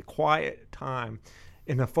that quiet time,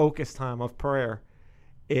 in the focus time of prayer.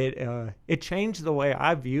 It changed the way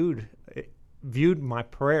I viewed my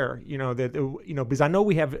prayer. Because I know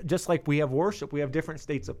we have, just like we have worship, we have different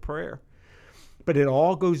states of prayer, but it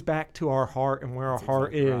all goes back to our heart and where our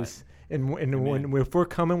heart is. Right. And if we're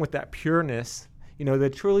coming with that pureness, they're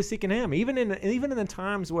truly seeking Him. Even in the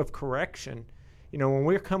times of correction, when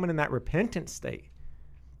we're coming in that repentant state,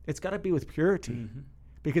 it's got to be with purity. Mm-hmm.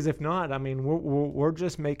 Because if not, I mean, we're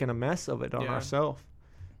just making a mess of it on ourselves.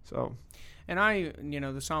 So, and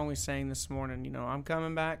the song we sang this morning, I'm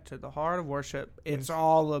coming back to the heart of worship. It's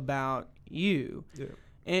all about you. Yeah.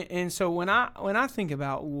 And so when I think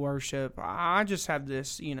about worship, I just have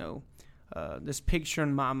this, this picture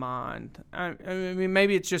in my mind. I mean,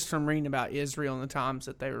 maybe it's just from reading about Israel and the times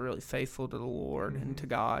that they were really faithful to the Lord and to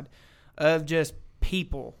God, of just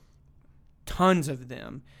people, tons of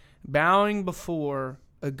them, bowing before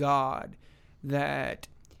a God that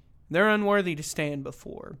they're unworthy to stand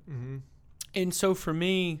before. Mm-hmm. And so for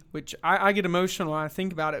me, which I get emotional when I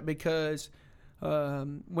think about it, because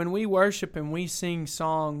when we worship and we sing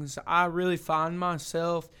songs, I really find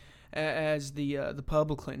myself as the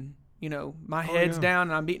publican. My head's down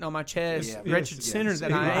and I'm beating on my chest, wretched sinner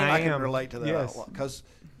that I am. I can relate to that because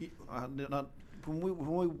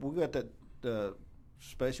when we got that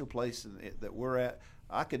special place that we're at,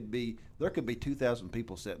 there could be 2,000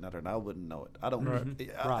 people sitting out there and I wouldn't know it. I don't,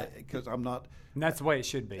 because I'm not. And that's the way it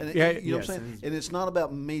should be. You know what I'm saying? And it's not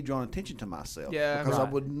about me drawing attention to myself. Yeah, because I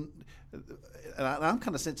wouldn't. And I'm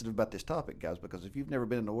kind of sensitive about this topic, guys, because if you've never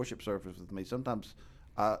been in a worship service with me, sometimes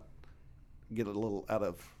I get a little out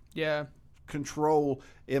of control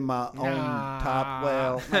in my own type.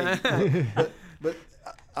 Well, but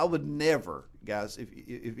I would never, guys,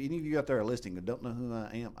 if any of you out there are listening and don't know who I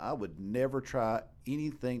am, I would never try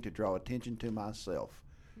anything to draw attention to myself.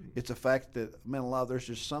 It's a fact that, man alive, there's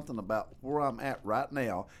just something about where I'm at right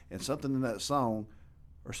now and something in that song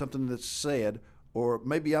or something that's said, or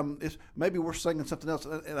maybe we're singing something else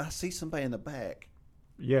and I see somebody in the back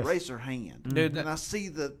raise their hand. Dude, and I see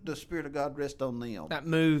the Spirit of God rest on them. That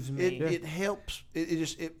moves me. It helps.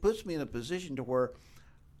 It puts me in a position to where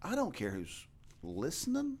I don't care who's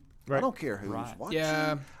listening. Right. I don't care who's watching.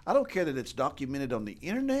 Yeah. I don't care that it's documented on the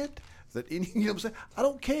internet. That you know what I'm saying? I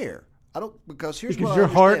don't care. I don't because here's because what your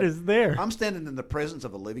I heart is there. I'm standing in the presence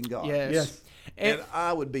of a living God. Yes. And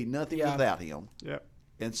I would be nothing without Him. Yeah.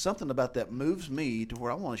 And something about that moves me to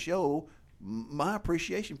where I want to show my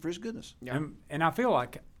appreciation for His goodness. Yeah. And I feel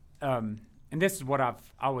like, and this is what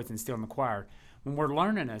I've always instilled in the choir, when we're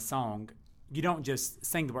learning a song, you don't just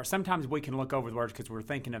sing the words. Sometimes we can look over the words because we're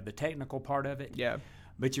thinking of the technical part of it. Yeah.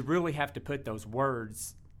 But you really have to put those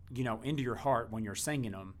words, into your heart when you're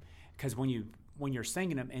singing them. Because when you're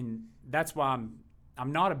singing them, and that's why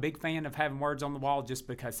I'm not a big fan of having words on the wall, just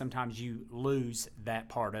because sometimes you lose that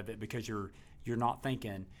part of it because you're not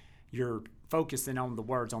thinking, you're focusing on the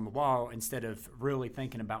words on the wall instead of really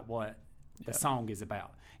thinking about what the song is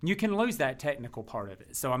about. And you can lose that technical part of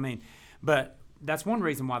it. So but that's one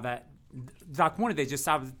reason why that. Like one of these, just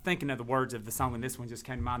I was thinking of the words of the song, and this one just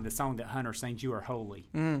came to mind. The song that Hunter sings, "You Are Holy."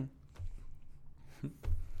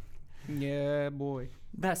 Yeah, boy.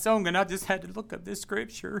 That song, and I just had to look up this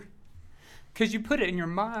scripture because you put it in your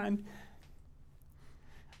mind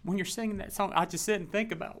when you're singing that song. I just sit and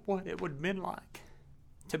think about what it would have been like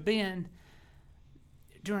to been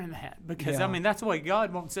during that, because that's the way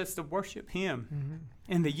God wants us to worship Him. Mm-hmm.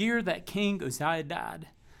 In the year that King Uzziah died,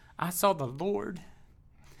 I saw the Lord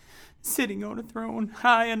sitting on a throne,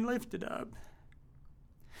 high and lifted up,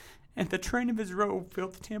 and the train of His robe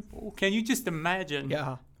filled the temple. Can you just imagine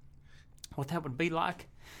what that would be like?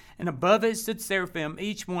 And above it stood seraphim.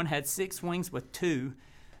 Each one had 6 wings. With 2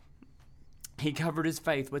 He covered His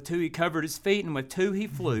face. With 2 He covered His feet. And with 2 He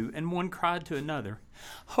flew. And one cried to another,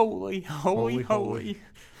 "Holy, holy, holy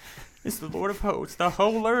is the Lord of hosts. The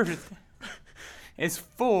whole earth is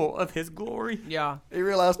full of His glory." Yeah. He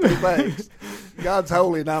realized 2 things. God's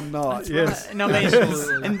holy and I'm not. Yes. Right. No,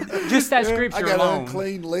 and just that scripture I got alone.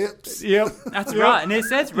 unclean lips. Yep. That's right. And it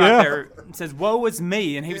says right there, it says, "Woe is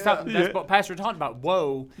me." And he was talking, that's what Pastor talked about,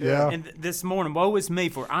 woe. Yeah. And this morning, "Woe is me,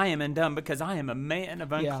 for I am undone, because I am a man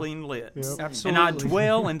of unclean lips. Yep. Absolutely. And I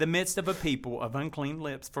dwell in the midst of a people of unclean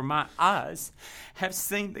lips, for my eyes have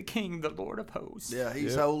seen the King, the Lord of hosts." Yeah,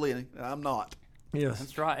 He's holy and I'm not. Yes.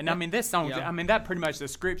 That's right. And this song, that pretty much the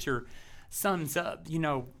scripture sums up,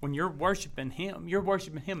 when you're worshiping Him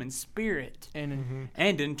in spirit and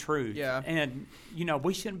in truth. Yeah. And,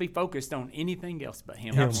 we shouldn't be focused on anything else but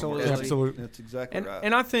Him. Absolutely. That's exactly right.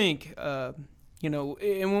 And I think, and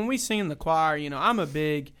when we sing in the choir,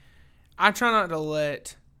 I try not to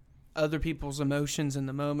let other people's emotions in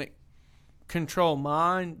the moment control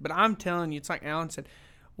mine, but I'm telling you, it's like Alan said,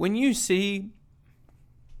 when you see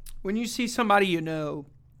somebody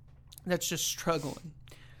that's just struggling,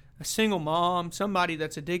 a single mom, somebody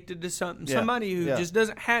that's addicted to something, somebody who just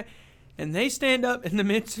doesn't have, and they stand up in the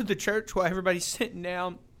midst of the church while everybody's sitting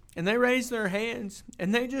down, and they raise their hands,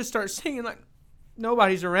 and they just start singing like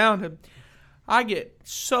nobody's around them, I get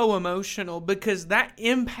so emotional because that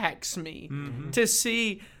impacts me to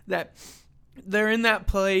see that they're in that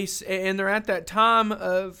place and they're at that time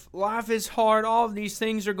of life is hard. All of these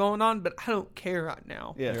things are going on, but I don't care right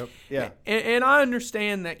now. Yeah. Yep. Yeah. And I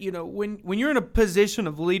understand that, when you're in a position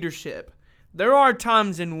of leadership, there are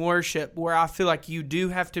times in worship where I feel like you do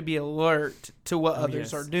have to be alert to what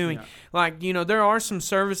others are doing. Yeah. Like, there are some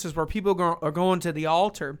services where people are going to the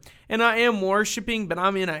altar, and I am worshiping, but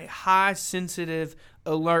I'm in a high sensitive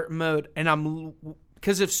alert mode. And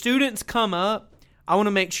because if students come up, I want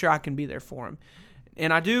to make sure I can be there for them.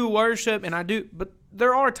 And I do worship, but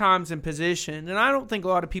there are times in position, and I don't think a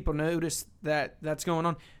lot of people notice that that's going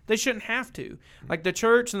on. They shouldn't have to. Like the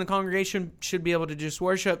church and the congregation should be able to just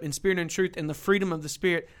worship in spirit and truth and the freedom of the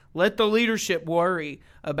Spirit. Let the leadership worry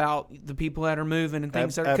about the people that are moving and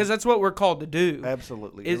things, because that's what we're called to do.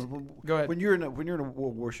 Absolutely. Go ahead. When you're in a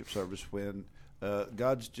worship service, when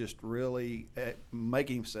God's just really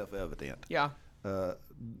making Himself evident. Yeah.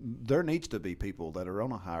 There needs to be people that are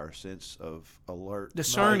on a higher sense of alert,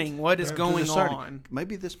 discerning what is going on.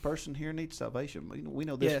 Maybe this person here needs salvation. We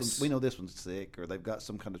know this. We know this one's sick, or they've got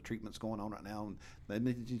some kind of treatments going on right now, and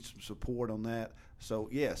they need some support on that. So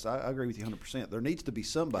yes, I agree with you 100%. There needs to be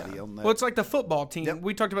somebody on that. Well, it's like the football team. Yep.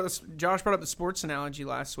 We talked about this. Josh brought up the sports analogy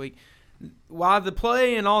last week. While the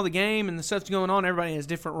play and all the game and the stuff's going on, everybody has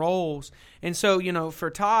different roles, and so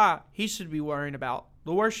for Ty, he should be worrying about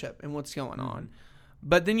the worship and what's going on.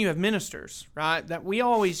 But then you have ministers, right? That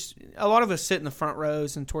a lot of us sit in the front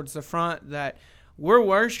rows and towards the front that we're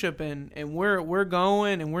worshiping and we're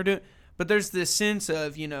going and we're doing. But there's this sense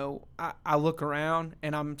of, I look around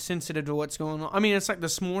and I'm sensitive to what's going on. I mean, it's like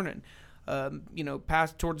this morning,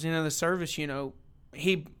 past towards the end of the service,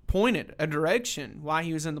 he pointed a direction while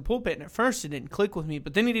he was in the pulpit. And at first it didn't click with me,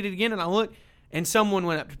 but then he did it again and I looked and someone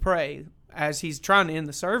went up to pray as he's trying to end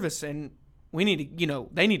the service. And we need to,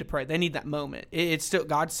 they need to pray. They need that moment. It's still,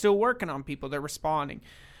 God's still working on people. They're responding.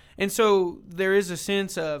 And so there is a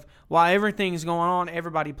sense of, while everything's going on,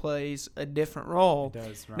 everybody plays a different role. It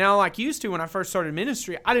does, right. Now, like used to when I first started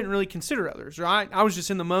ministry, I didn't really consider others, right? I was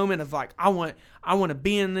just in the moment of like, I want to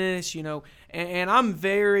be in this, and I'm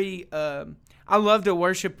very, I love to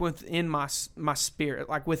worship within my spirit,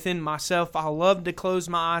 like within myself. I love to close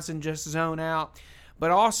my eyes and just zone out.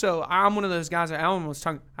 But also, I'm one of those guys that Alan was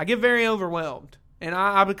talking, I get very overwhelmed. And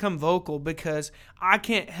I become vocal because I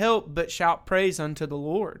can't help but shout praise unto the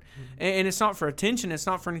Lord. Mm-hmm. And it's not for attention. It's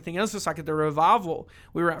not for anything else. It's like at the revival.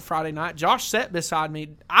 We were at Friday night. Josh sat beside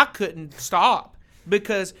me. I couldn't stop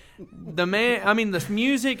because the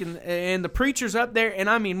music and the preacher's up there.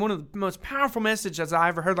 And I mean, one of the most powerful messages I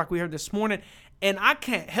ever heard, like we heard this morning. And I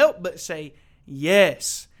can't help but say,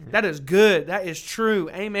 yes, that is good. That is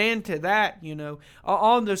true. Amen to that,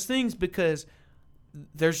 all those things, because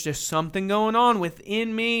there's just something going on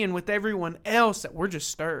within me and with everyone else that we're just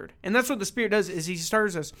stirred. And that's what the Spirit does, is He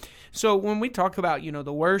stirs us. So when we talk about,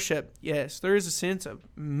 the worship, yes, there is a sense of,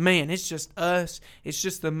 man, it's just us. It's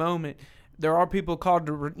just the moment. There are people called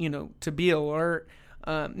to be alert.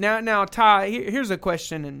 Now, Ty, here's a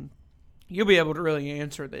question, and you'll be able to really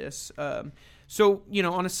answer this. So,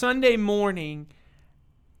 on a Sunday morning,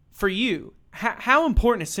 for you, how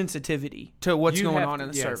important is sensitivity to what's going on in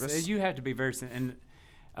the service? You have to be very sensitive.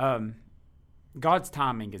 And God's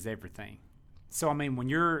timing is everything. So, I mean, when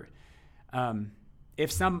you're,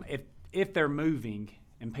 if they're moving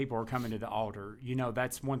and people are coming to the altar,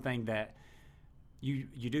 that's one thing that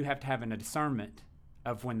you do have to have a discernment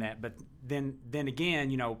of when that. But then again,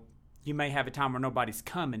 you may have a time where nobody's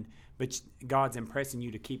coming, but God's impressing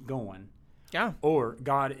you to keep going. Yeah. Or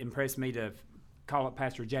God impressed me to call up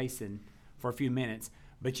Pastor Jason for a few minutes,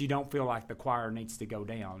 but you don't feel like the choir needs to go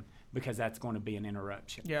down because that's going to be an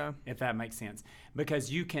interruption. Yeah. If that makes sense.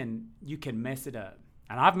 Because you can mess it up.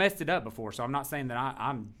 And I've messed it up before, so I'm not saying that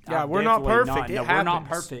I'm we're not perfect. We're not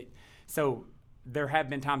perfect. So there have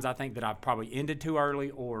been times I think that I've probably ended too early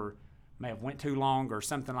or may have went too long or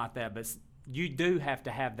something like that. But you do have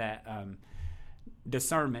to have that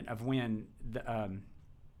discernment of when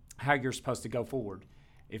how you're supposed to go forward.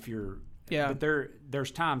 If you're But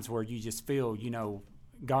there's times where you just feel,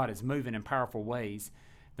 God is moving in powerful ways.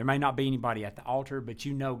 There may not be anybody at the altar, but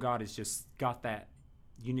God has just got that.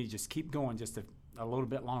 You need to just keep going just a little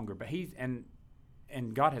bit longer. But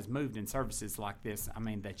and God has moved in services like this. I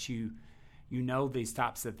mean, that you these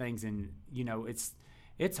types of things, and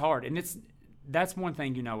it's hard, and that's one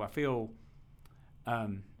thing. I feel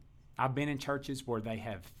I've been in churches where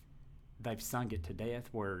they've sung it to death,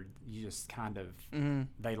 where you just kind of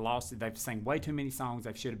they lost it. They've sang way too many songs.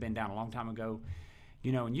 They should have been down a long time ago,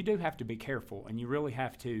 And you do have to be careful, and you really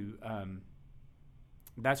have to.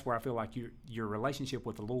 That's where I feel like your relationship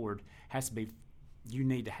with the Lord has to be. You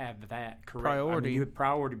need to have that correct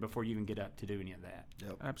priority before you even get up to do any of that.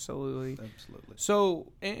 Yep. Absolutely.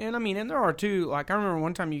 So, and there are two. Like I remember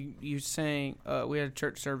one time you sang. We had a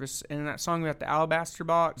church service, and that song about the alabaster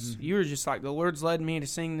box. Mm-hmm. You were just like, the Lord's led me to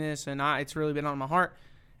sing this, and it's really been on my heart.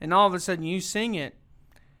 And all of a sudden, you sing it,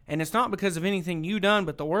 and it's not because of anything you done,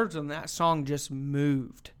 but the words on that song just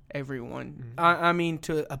moved everyone. Mm-hmm.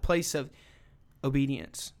 To a place of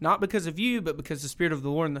obedience, not because of you, but because the Spirit of the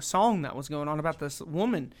Lord and the song that was going on about this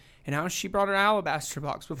woman and how she brought her alabaster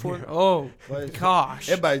box before. Yeah. Oh, gosh.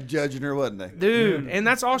 Everybody judging her, wasn't they? Dude, and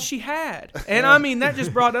that's all she had. And that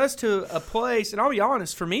just brought us to a place, and I'll be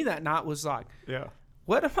honest, for me that night was like,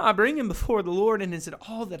 what am I bringing before the Lord? And is it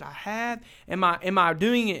all that I have? Am I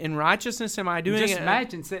doing it in righteousness? Am I doing it? Just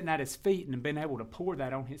imagine sitting at His feet and being able to pour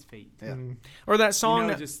that on His feet. Yeah. Or that song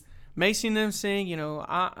that Macy and them sing,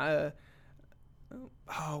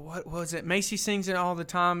 what was it? Macy sings it all the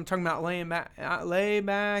time, talking about lay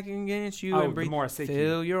back against you and breathe. The more I seek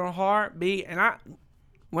feel your heart beat. And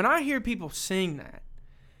when I hear people sing that,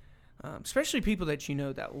 especially people that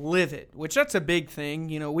that live it, which that's a big thing.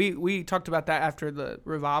 We talked about that after the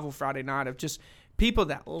revival Friday night, of just people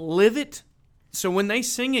that live it. So when they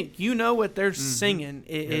sing it, what they're singing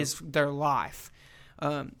is their life.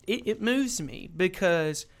 It moves me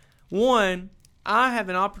because, one, I have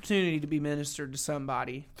an opportunity to be ministered to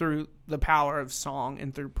somebody through the power of song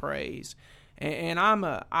and through praise. And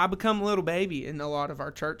I become a little baby in a lot of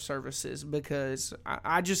our church services because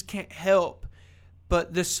I just can't help.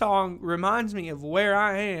 But this song reminds me of where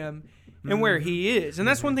I am and where He is. And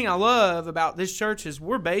that's one thing I love about this church is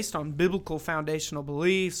we're based on biblical foundational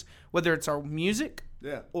beliefs, whether it's our music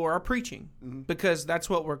or our preaching, because that's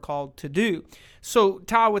what we're called to do. So,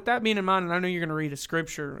 Ty, with that being in mind, and I know you're going to read a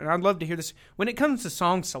scripture, and I'd love to hear this. When it comes to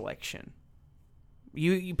song selection,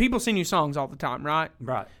 You people sing you songs all the time, right?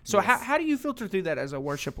 Right. So how do you filter through that as a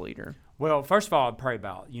worship leader? Well, first of all, I pray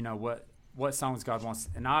about, what songs God wants.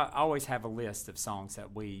 And I always have a list of songs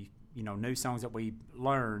that we, new songs that we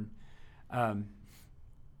learn.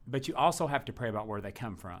 But you also have to pray about where they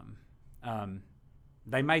come from.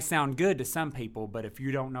 They may sound good to some people, but if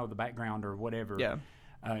you don't know the background or whatever,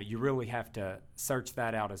 you really have to search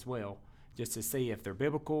that out as well, just to see if they're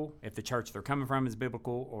biblical, if the church they're coming from is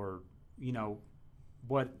biblical, or,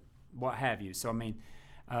 what have you. So, I mean,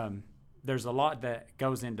 there's a lot that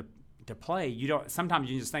goes into play. Sometimes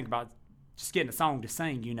you just think about just getting a song to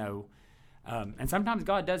sing, and sometimes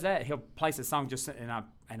God does that. He'll place a song and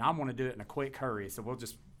I want to do it in a quick hurry, so we'll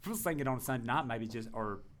sing it on Sunday night, maybe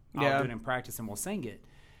I'll do it in practice and we'll sing it.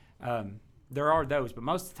 There are those, but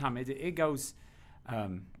most of the time it goes.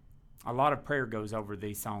 A lot of prayer goes over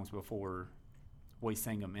these songs before we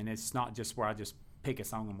sing them, and it's not just where I just pick a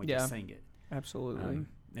song and we just sing it. Absolutely.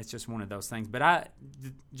 It's just one of those things. But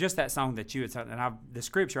just that song that you had said, and the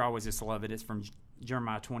scripture, I always just love it. It's from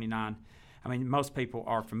Jeremiah 29. I mean, most people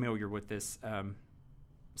are familiar with this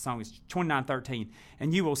song. It's 29:13.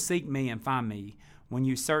 And you will seek me and find me when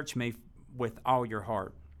you search me with all your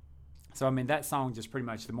heart. So, I mean, that song just pretty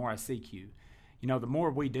much, the more I seek you, the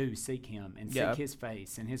more we do seek him and seek his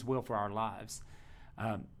face and his will for our lives,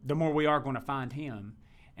 the more we are going to find him,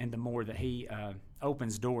 and the more that he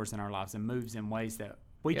opens doors in our lives and moves in ways that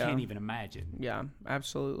we can't even imagine. Yeah,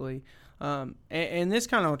 absolutely. And this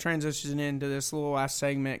kind of transitions into this little last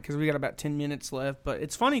segment because we got about 10 minutes left. But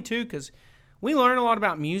it's funny, too, because we learn a lot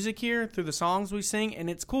about music here through the songs we sing. And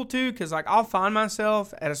it's cool, too, because I'll find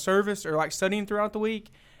myself at a service or studying throughout the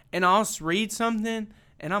week, and I'll read something,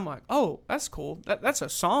 and I'm like, oh, that's cool. That's a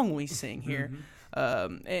song we sing here.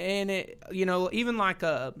 Mm-hmm. And it, even I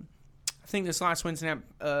think this last Wednesday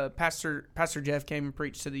night, Pastor Jeff came and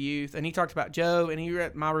preached to the youth, and he talked about Job, and he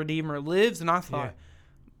read "My Redeemer Lives," and I thought,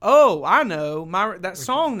 oh, I know that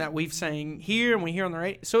song that we've sang here and we hear on the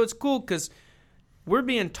radio. So it's cool because we're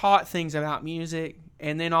being taught things about music,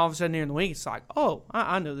 and then all of a sudden during the week, it's like, oh,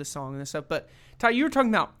 I know this song and this stuff. But Ty, you were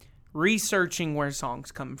talking about researching where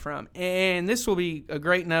songs come from, and this will be a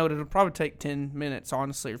great note. It'll probably take 10 minutes,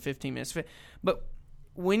 honestly, or 15 minutes. But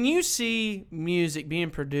when you see music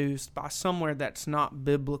being produced by somewhere that's not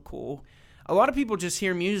biblical, a lot of people just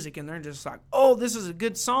hear music and they're just like, oh, this is a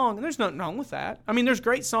good song. And there's nothing wrong with that. I mean, there's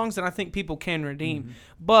great songs that I think people can redeem. Mm-hmm.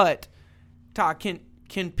 But, Ty,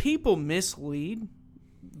 can people mislead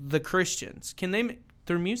the Christians? Can they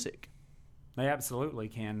through music? They absolutely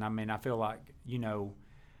can. I mean, I feel like,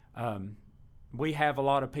 we have a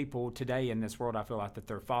lot of people today in this world, I feel like, that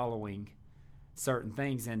they're following certain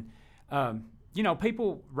things. And,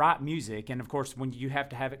 people write music, and of course, when you have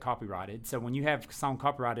to have it copyrighted. So when you have a song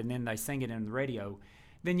copyrighted and then they sing it in the radio,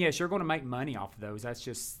 then yes, you're going to make money off of those. That's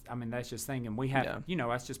just thing. And we have,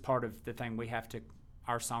 that's just part of the thing. We have to,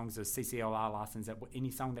 our songs, a CCLI license, that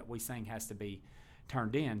any song that we sing has to be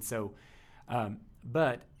turned in. So,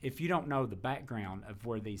 but if you don't know the background of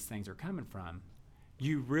where these things are coming from,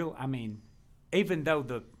 even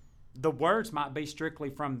though the words might be strictly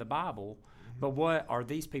from the Bible, but what are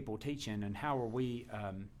these people teaching, and how are we?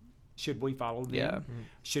 Should we follow them? Yeah.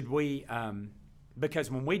 Should we?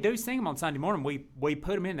 Because when we do sing them on Sunday morning, we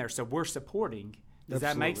put them in there, so we're supporting. Does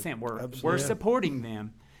that make sense? We're supporting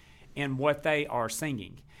them in what they are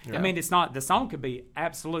singing. Yeah. I mean, it's not, the song could be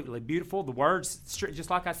absolutely beautiful. The words, just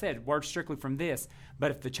like I said, words strictly from this.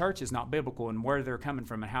 But if the church is not biblical and where they're coming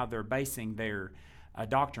from and how they're basing their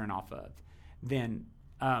doctrine off of, then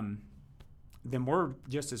we're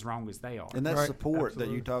just as wrong as they are. And that support that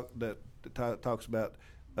you talks about,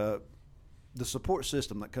 the support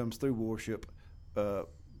system that comes through worship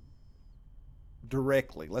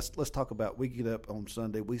directly. Let's talk about, we get up on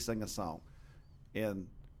Sunday, we sing a song, and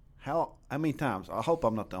how many times, I hope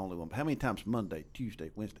I'm not the only one, but how many times Monday,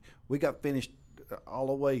 Tuesday, Wednesday, we got finished all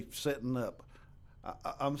the way setting up,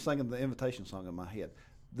 I'm singing the invitation song in my head.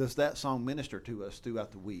 Does that song minister to us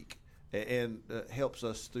throughout the week and helps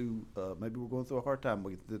us through, maybe we're going through a hard time,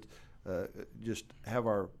 we just have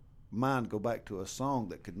our mind go back to a song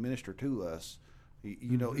that could minister to us,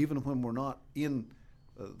 even when we're not in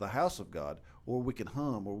the house of God, or we can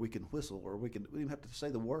hum, or we can whistle, or we don't even have to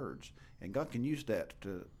say the words, and God can use that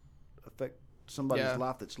to affect somebody's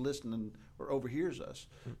life that's listening or overhears us.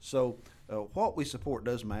 So what we support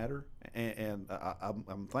does matter, and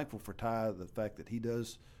I'm thankful for Ty, the fact that he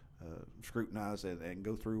does scrutinize and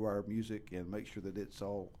go through our music and make sure that it's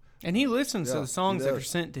all. And he listens to the songs that are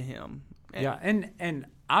sent to him. And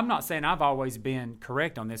I'm not saying I've always been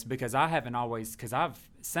correct on this, because I haven't always, because I've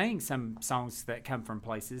sang some songs that come from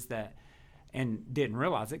places that, and didn't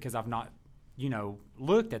realize it because I've not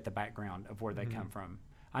looked at the background of where they come from.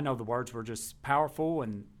 I know the words were just powerful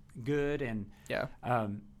and good, and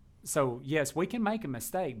so yes, we can make a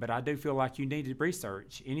mistake, but I do feel like you need to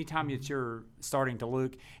research anytime that you're starting to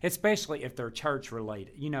look, especially if they're church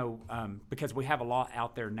related. Because we have a lot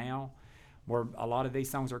out there now where a lot of these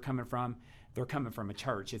songs are coming from. They're coming from a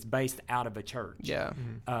church. It's based out of a church. Yeah.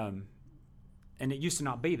 And it used to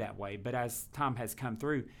not be that way, but as time has come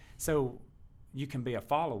through, so you can be a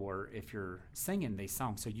follower if you're singing these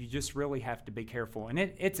songs. So you just really have to be careful. And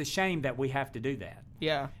it's a shame that we have to do that.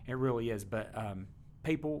 Yeah. It really is. But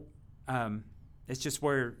people, it's just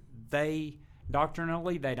where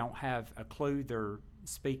doctrinally, they don't have a clue. They're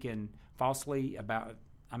speaking falsely about,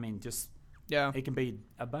 yeah, it can be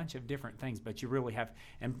a bunch of different things, but you really have,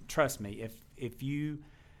 and trust me, if you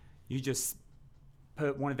just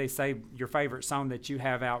put one of these, say your favorite song that you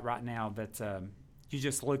have out right now, that you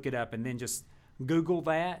just look it up and then just Google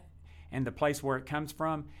that and the place where it comes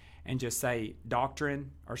from, and just say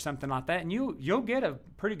doctrine or something like that, and you'll get a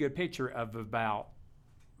pretty good picture of about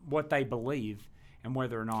what they believe and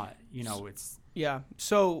whether or not it's. Yeah.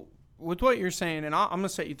 So with what you're saying, and I'm going to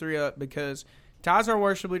set you three up because Ty's our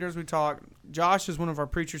worship leader as we talk. Josh is one of our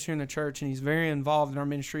preachers here in the church, and he's very involved in our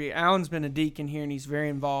ministry. Alan's been a deacon here, and he's very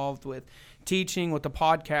involved with teaching, with the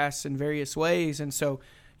podcasts in various ways. And so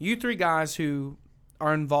you three guys who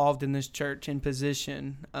are involved in this church in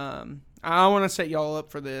position, I want to set y'all up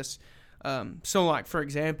for this. So, like, for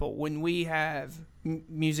example, when we have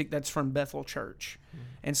music that's from Bethel Church,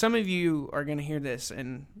 and some of you are going to hear this,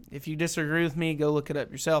 and if you disagree with me, go look it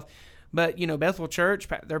up yourself. But, Bethel Church,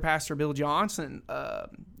 their pastor, Bill Johnson,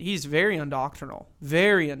 he's very undoctrinal,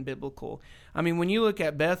 very unbiblical. I mean, when you look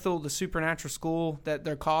at Bethel, the supernatural school, that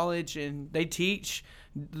their college, and they teach,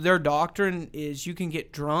 their doctrine is you can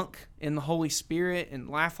get drunk in the Holy Spirit and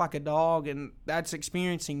laugh like a dog, and that's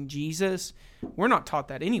experiencing Jesus. We're not taught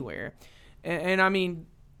that anywhere. And I mean,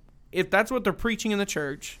 if that's what they're preaching in the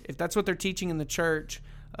church, if that's what they're teaching in the church,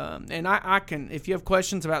 and I can, if you have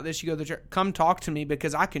questions about this, you go to the church, come talk to me,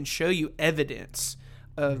 because I can show you evidence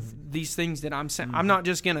of these things that I'm saying. I'm not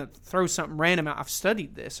just going to throw something random out. I've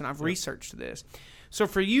studied this and I've researched this. So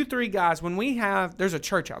for you three guys, when there's a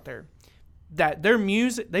church out there that their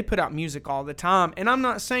music, they put out music all the time. And I'm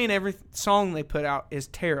not saying every song they put out is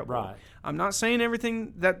terrible. Right. I'm not saying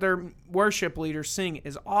everything that their worship leaders sing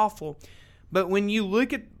is awful. But when you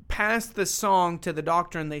look at past the song to the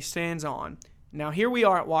doctrine they stands on, now here we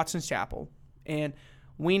are at Watson's Chapel, and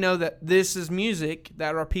we know that this is music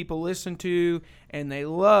that our people listen to and they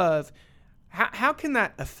love. How can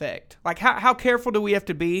that affect? Like, how careful do we have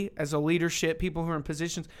to be as a leadership, people who are in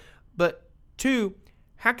positions? But two,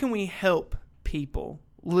 how can we help people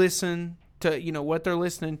listen to what they're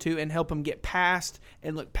listening to and help them get past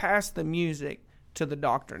and look past the music to the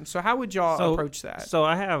doctrine? So how would y'all approach that? So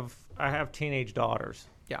I have teenage daughters.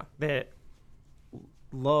 Yeah. That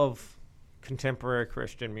love contemporary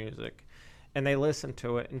Christian music, and they listened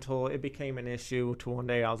to it until it became an issue. To one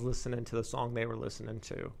day I was listening to the song they were listening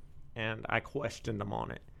to, and I questioned them on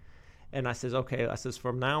it. And I says, okay,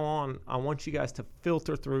 from now on, I want you guys to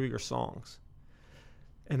filter through your songs.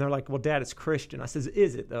 And they're like, well, Dad, it's Christian. I says,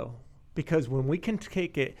 is it though? Because when we can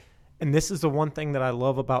take it, and this is the one thing that I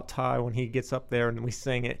love about Ty when he gets up there and we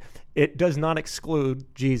sing it, it does not exclude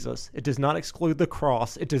Jesus. It does not exclude the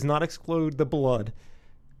cross. It does not exclude the blood.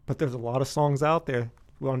 But there's a lot of songs out there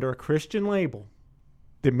under a Christian label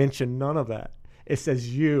that mention none of that. It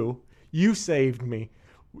says you saved me.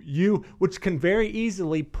 You, which can very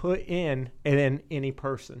easily put in any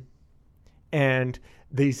person. And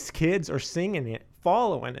these kids are singing it,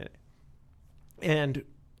 following it. And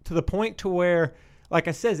to the point to where, like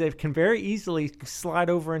I said, they can very easily slide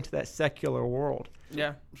over into that secular world.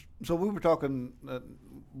 Yeah. So we were talking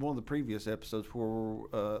one of the previous episodes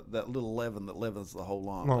where that little leaven that leavens the whole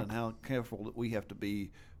lump, and how careful that we have to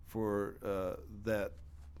be for that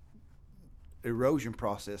erosion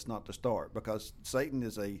process not to start, because Satan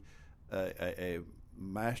is a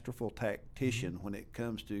masterful tactician when it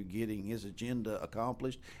comes to getting his agenda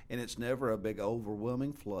accomplished, and it's never a big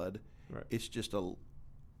overwhelming flood. Right. It's just a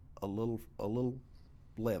little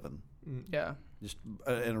leaven. Yeah. Just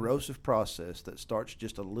an erosive process that starts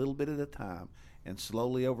just a little bit at a time, and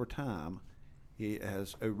slowly over time he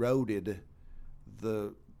has eroded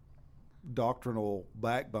the doctrinal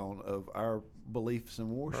backbone of our beliefs and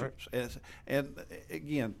worships. Right. And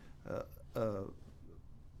again,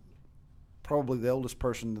 probably the oldest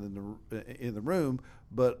person in the room,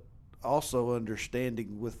 but also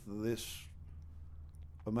understanding with this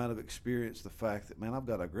amount of experience the fact that, man, I've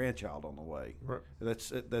got a grandchild on the way. Right.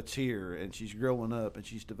 That's here, and she's growing up and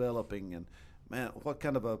she's developing, and man, what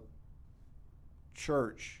kind of a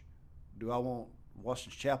church do I want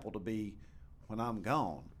Washington Chapel to be when I'm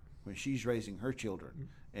gone, when she's raising her children?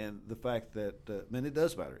 And the fact that, man, it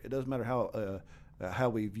does matter. It doesn't matter how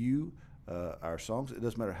we view our songs. It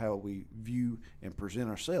doesn't matter how we view and present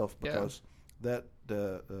ourselves, because that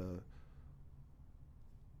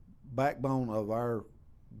backbone of our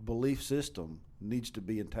belief system needs to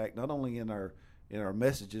be intact, not only in our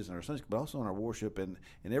messages and our Sunday school, but also in our worship, and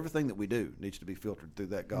everything that we do needs to be filtered through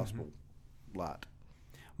that gospel light.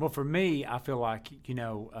 Well, for me, I feel like,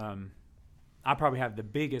 I probably have the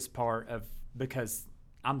biggest part of, because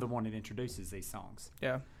I'm the one that introduces these songs.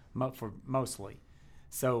 Yeah. Mostly.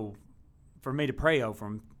 So for me to pray over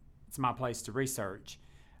them, it's my place to research.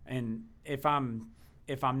 And if I'm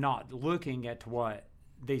not looking at what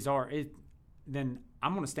these are, then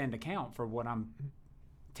I'm going to stand account for what I'm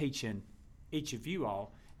teaching each of you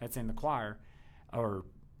all that's in the choir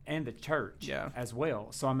and the church as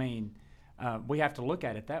well. So, I mean, we have to look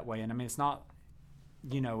at it that way. And, I mean, it's not,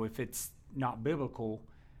 if it's not biblical,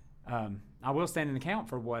 I will stand in account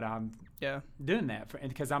for what I'm doing that for,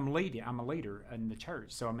 because I'm a leader in the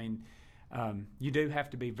church. So, I mean, you do have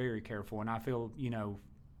to be very careful. And I feel,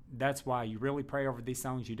 that's why you really pray over these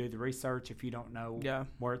songs. You do the research if you don't know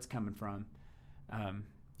where it's coming from,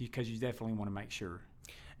 because you definitely want to make sure.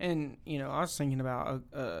 And, I was thinking about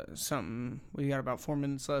something. We got about 4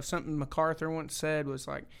 minutes left. Something MacArthur once said was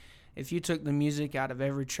like, if you took the music out of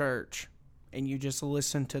every church and you just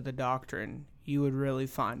listened to the doctrine, you would really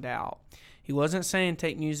find out. He wasn't saying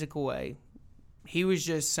take music away. He was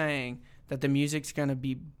just saying that the music's going to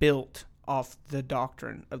be built off the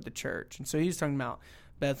doctrine of the church. And so he was talking about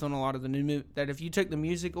Bethel and a lot of the new that if you took the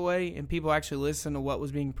music away and people actually listened to what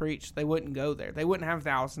was being preached, they wouldn't go there. They wouldn't have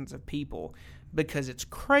thousands of people, because it's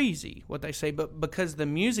crazy what they say, but because the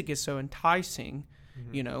music is so enticing,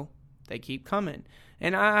 they keep coming.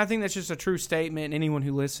 And I think that's just a true statement. Anyone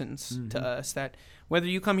who listens to us, that whether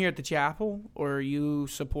you come here at the chapel or you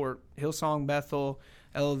support Hillsong, Bethel,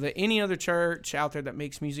 Elevate, any other church out there that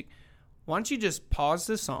makes music, why don't you just pause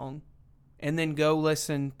the song and then go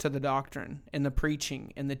listen to the doctrine and the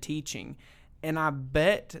preaching and the teaching. And I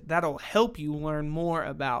bet that'll help you learn more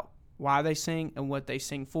about why they sing and what they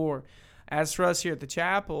sing for. As for us here at the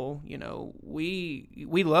chapel, we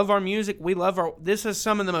love our music. This is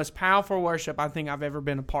some of the most powerful worship I think I've ever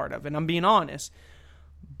been a part of, and I'm being honest.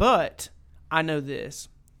 But I know this.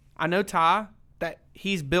 I know Ty, that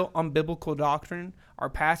he's built on biblical doctrine. Our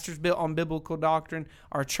pastor's built on biblical doctrine.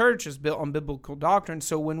 Our church is built on biblical doctrine.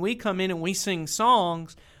 So when we come in and we sing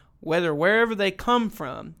songs, wherever they come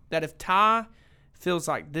from, that if Ty feels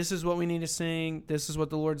like this is what we need to sing, this is what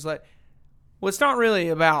the Lord's let. Well, it's not really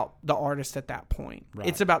about the artist at that point. Right.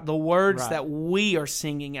 It's about the words that we are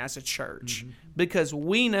singing as a church, because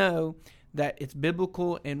we know that it's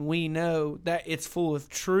biblical, and we know that it's full of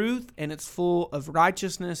truth, and it's full of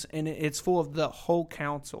righteousness, and it's full of the whole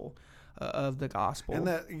counsel of the gospel. And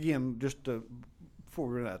that, again, just before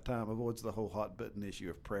we run out of time, avoids the whole hot button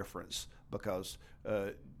issue of preference, because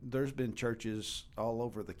there's been churches all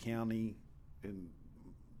over the county, and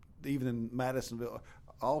even in Madisonville,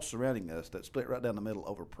 all surrounding us, that split right down the middle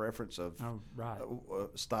over preference of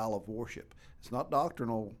style of worship. It's not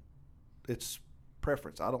doctrinal, it's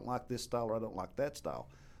preference. I don't like this style, or I don't like that style.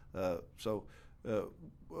 So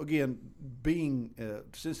again, being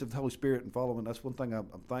sensitive to the Holy Spirit and following, that's one thing I'm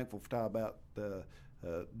thankful for Ty about,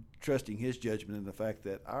 trusting his judgment, and the fact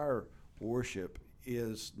that our worship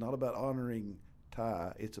is not about honoring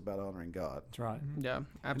Ty, it's about honoring God. That's right. Yeah,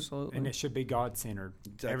 absolutely. And it should be God-centered.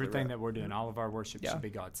 Exactly. Everything that we're doing, all of our worship should be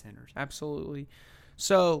God-centered. Absolutely.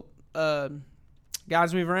 So,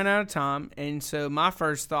 guys, we've run out of time, and so my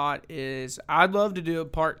first thought is I'd love to do a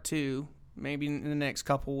part 2, maybe in the next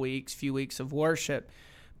few weeks of worship,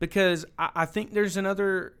 because I think there's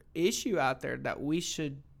another issue out there that we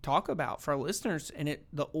should talk about for our listeners, and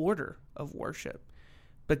the order of worship.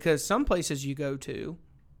 Because some places you go to,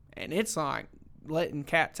 and it's like letting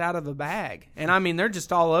cats out of a bag. And I mean, they're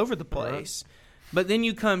just all over the place. But then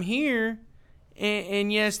you come here,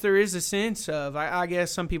 and yes, there is a sense of, I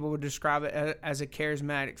guess some people would describe it as a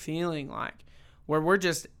charismatic feeling, like where we're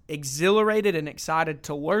just exhilarated and excited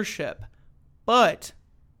to worship. But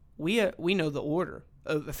we know the order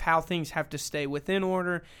of how things have to stay within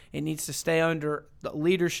order. It needs to stay under the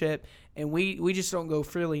leadership, and we just don't go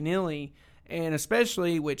frilly-nilly. And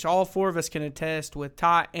especially, which all 4 of us can attest with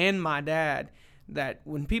Ty and my dad, that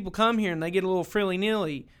when people come here and they get a little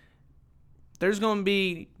frilly-nilly, there's going to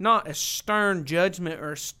be not a stern judgment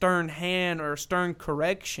or a stern hand or a stern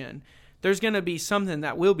correction. There's going to be something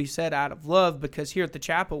that will be said out of love, because here at the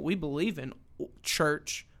chapel, we believe in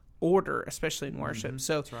church order, especially in worship.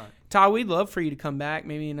 So, That's right. Ty, we'd love for you to come back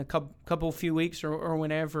maybe in a few weeks or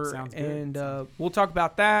whenever. Sounds good. And we'll talk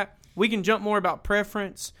about that. We can jump more about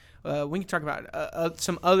preference. We can talk about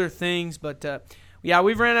some other things. But,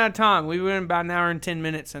 we've ran out of time. We went about an hour and 10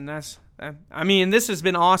 minutes, and this has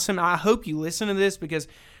been awesome. I hope you listen to this because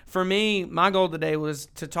for me, my goal today was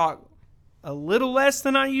to talk a little less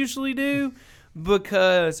than I usually do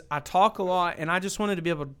because I talk a lot, and I just wanted to be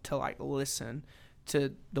able to listen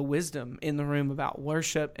to the wisdom in the room about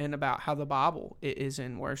worship and about how the Bible is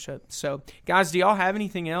in worship. So, guys, do y'all have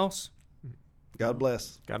anything else? God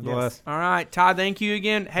bless. God bless. All right, Ty, thank you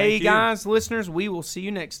again. Hey, guys, listeners, we will see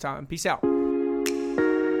you next time. Peace out.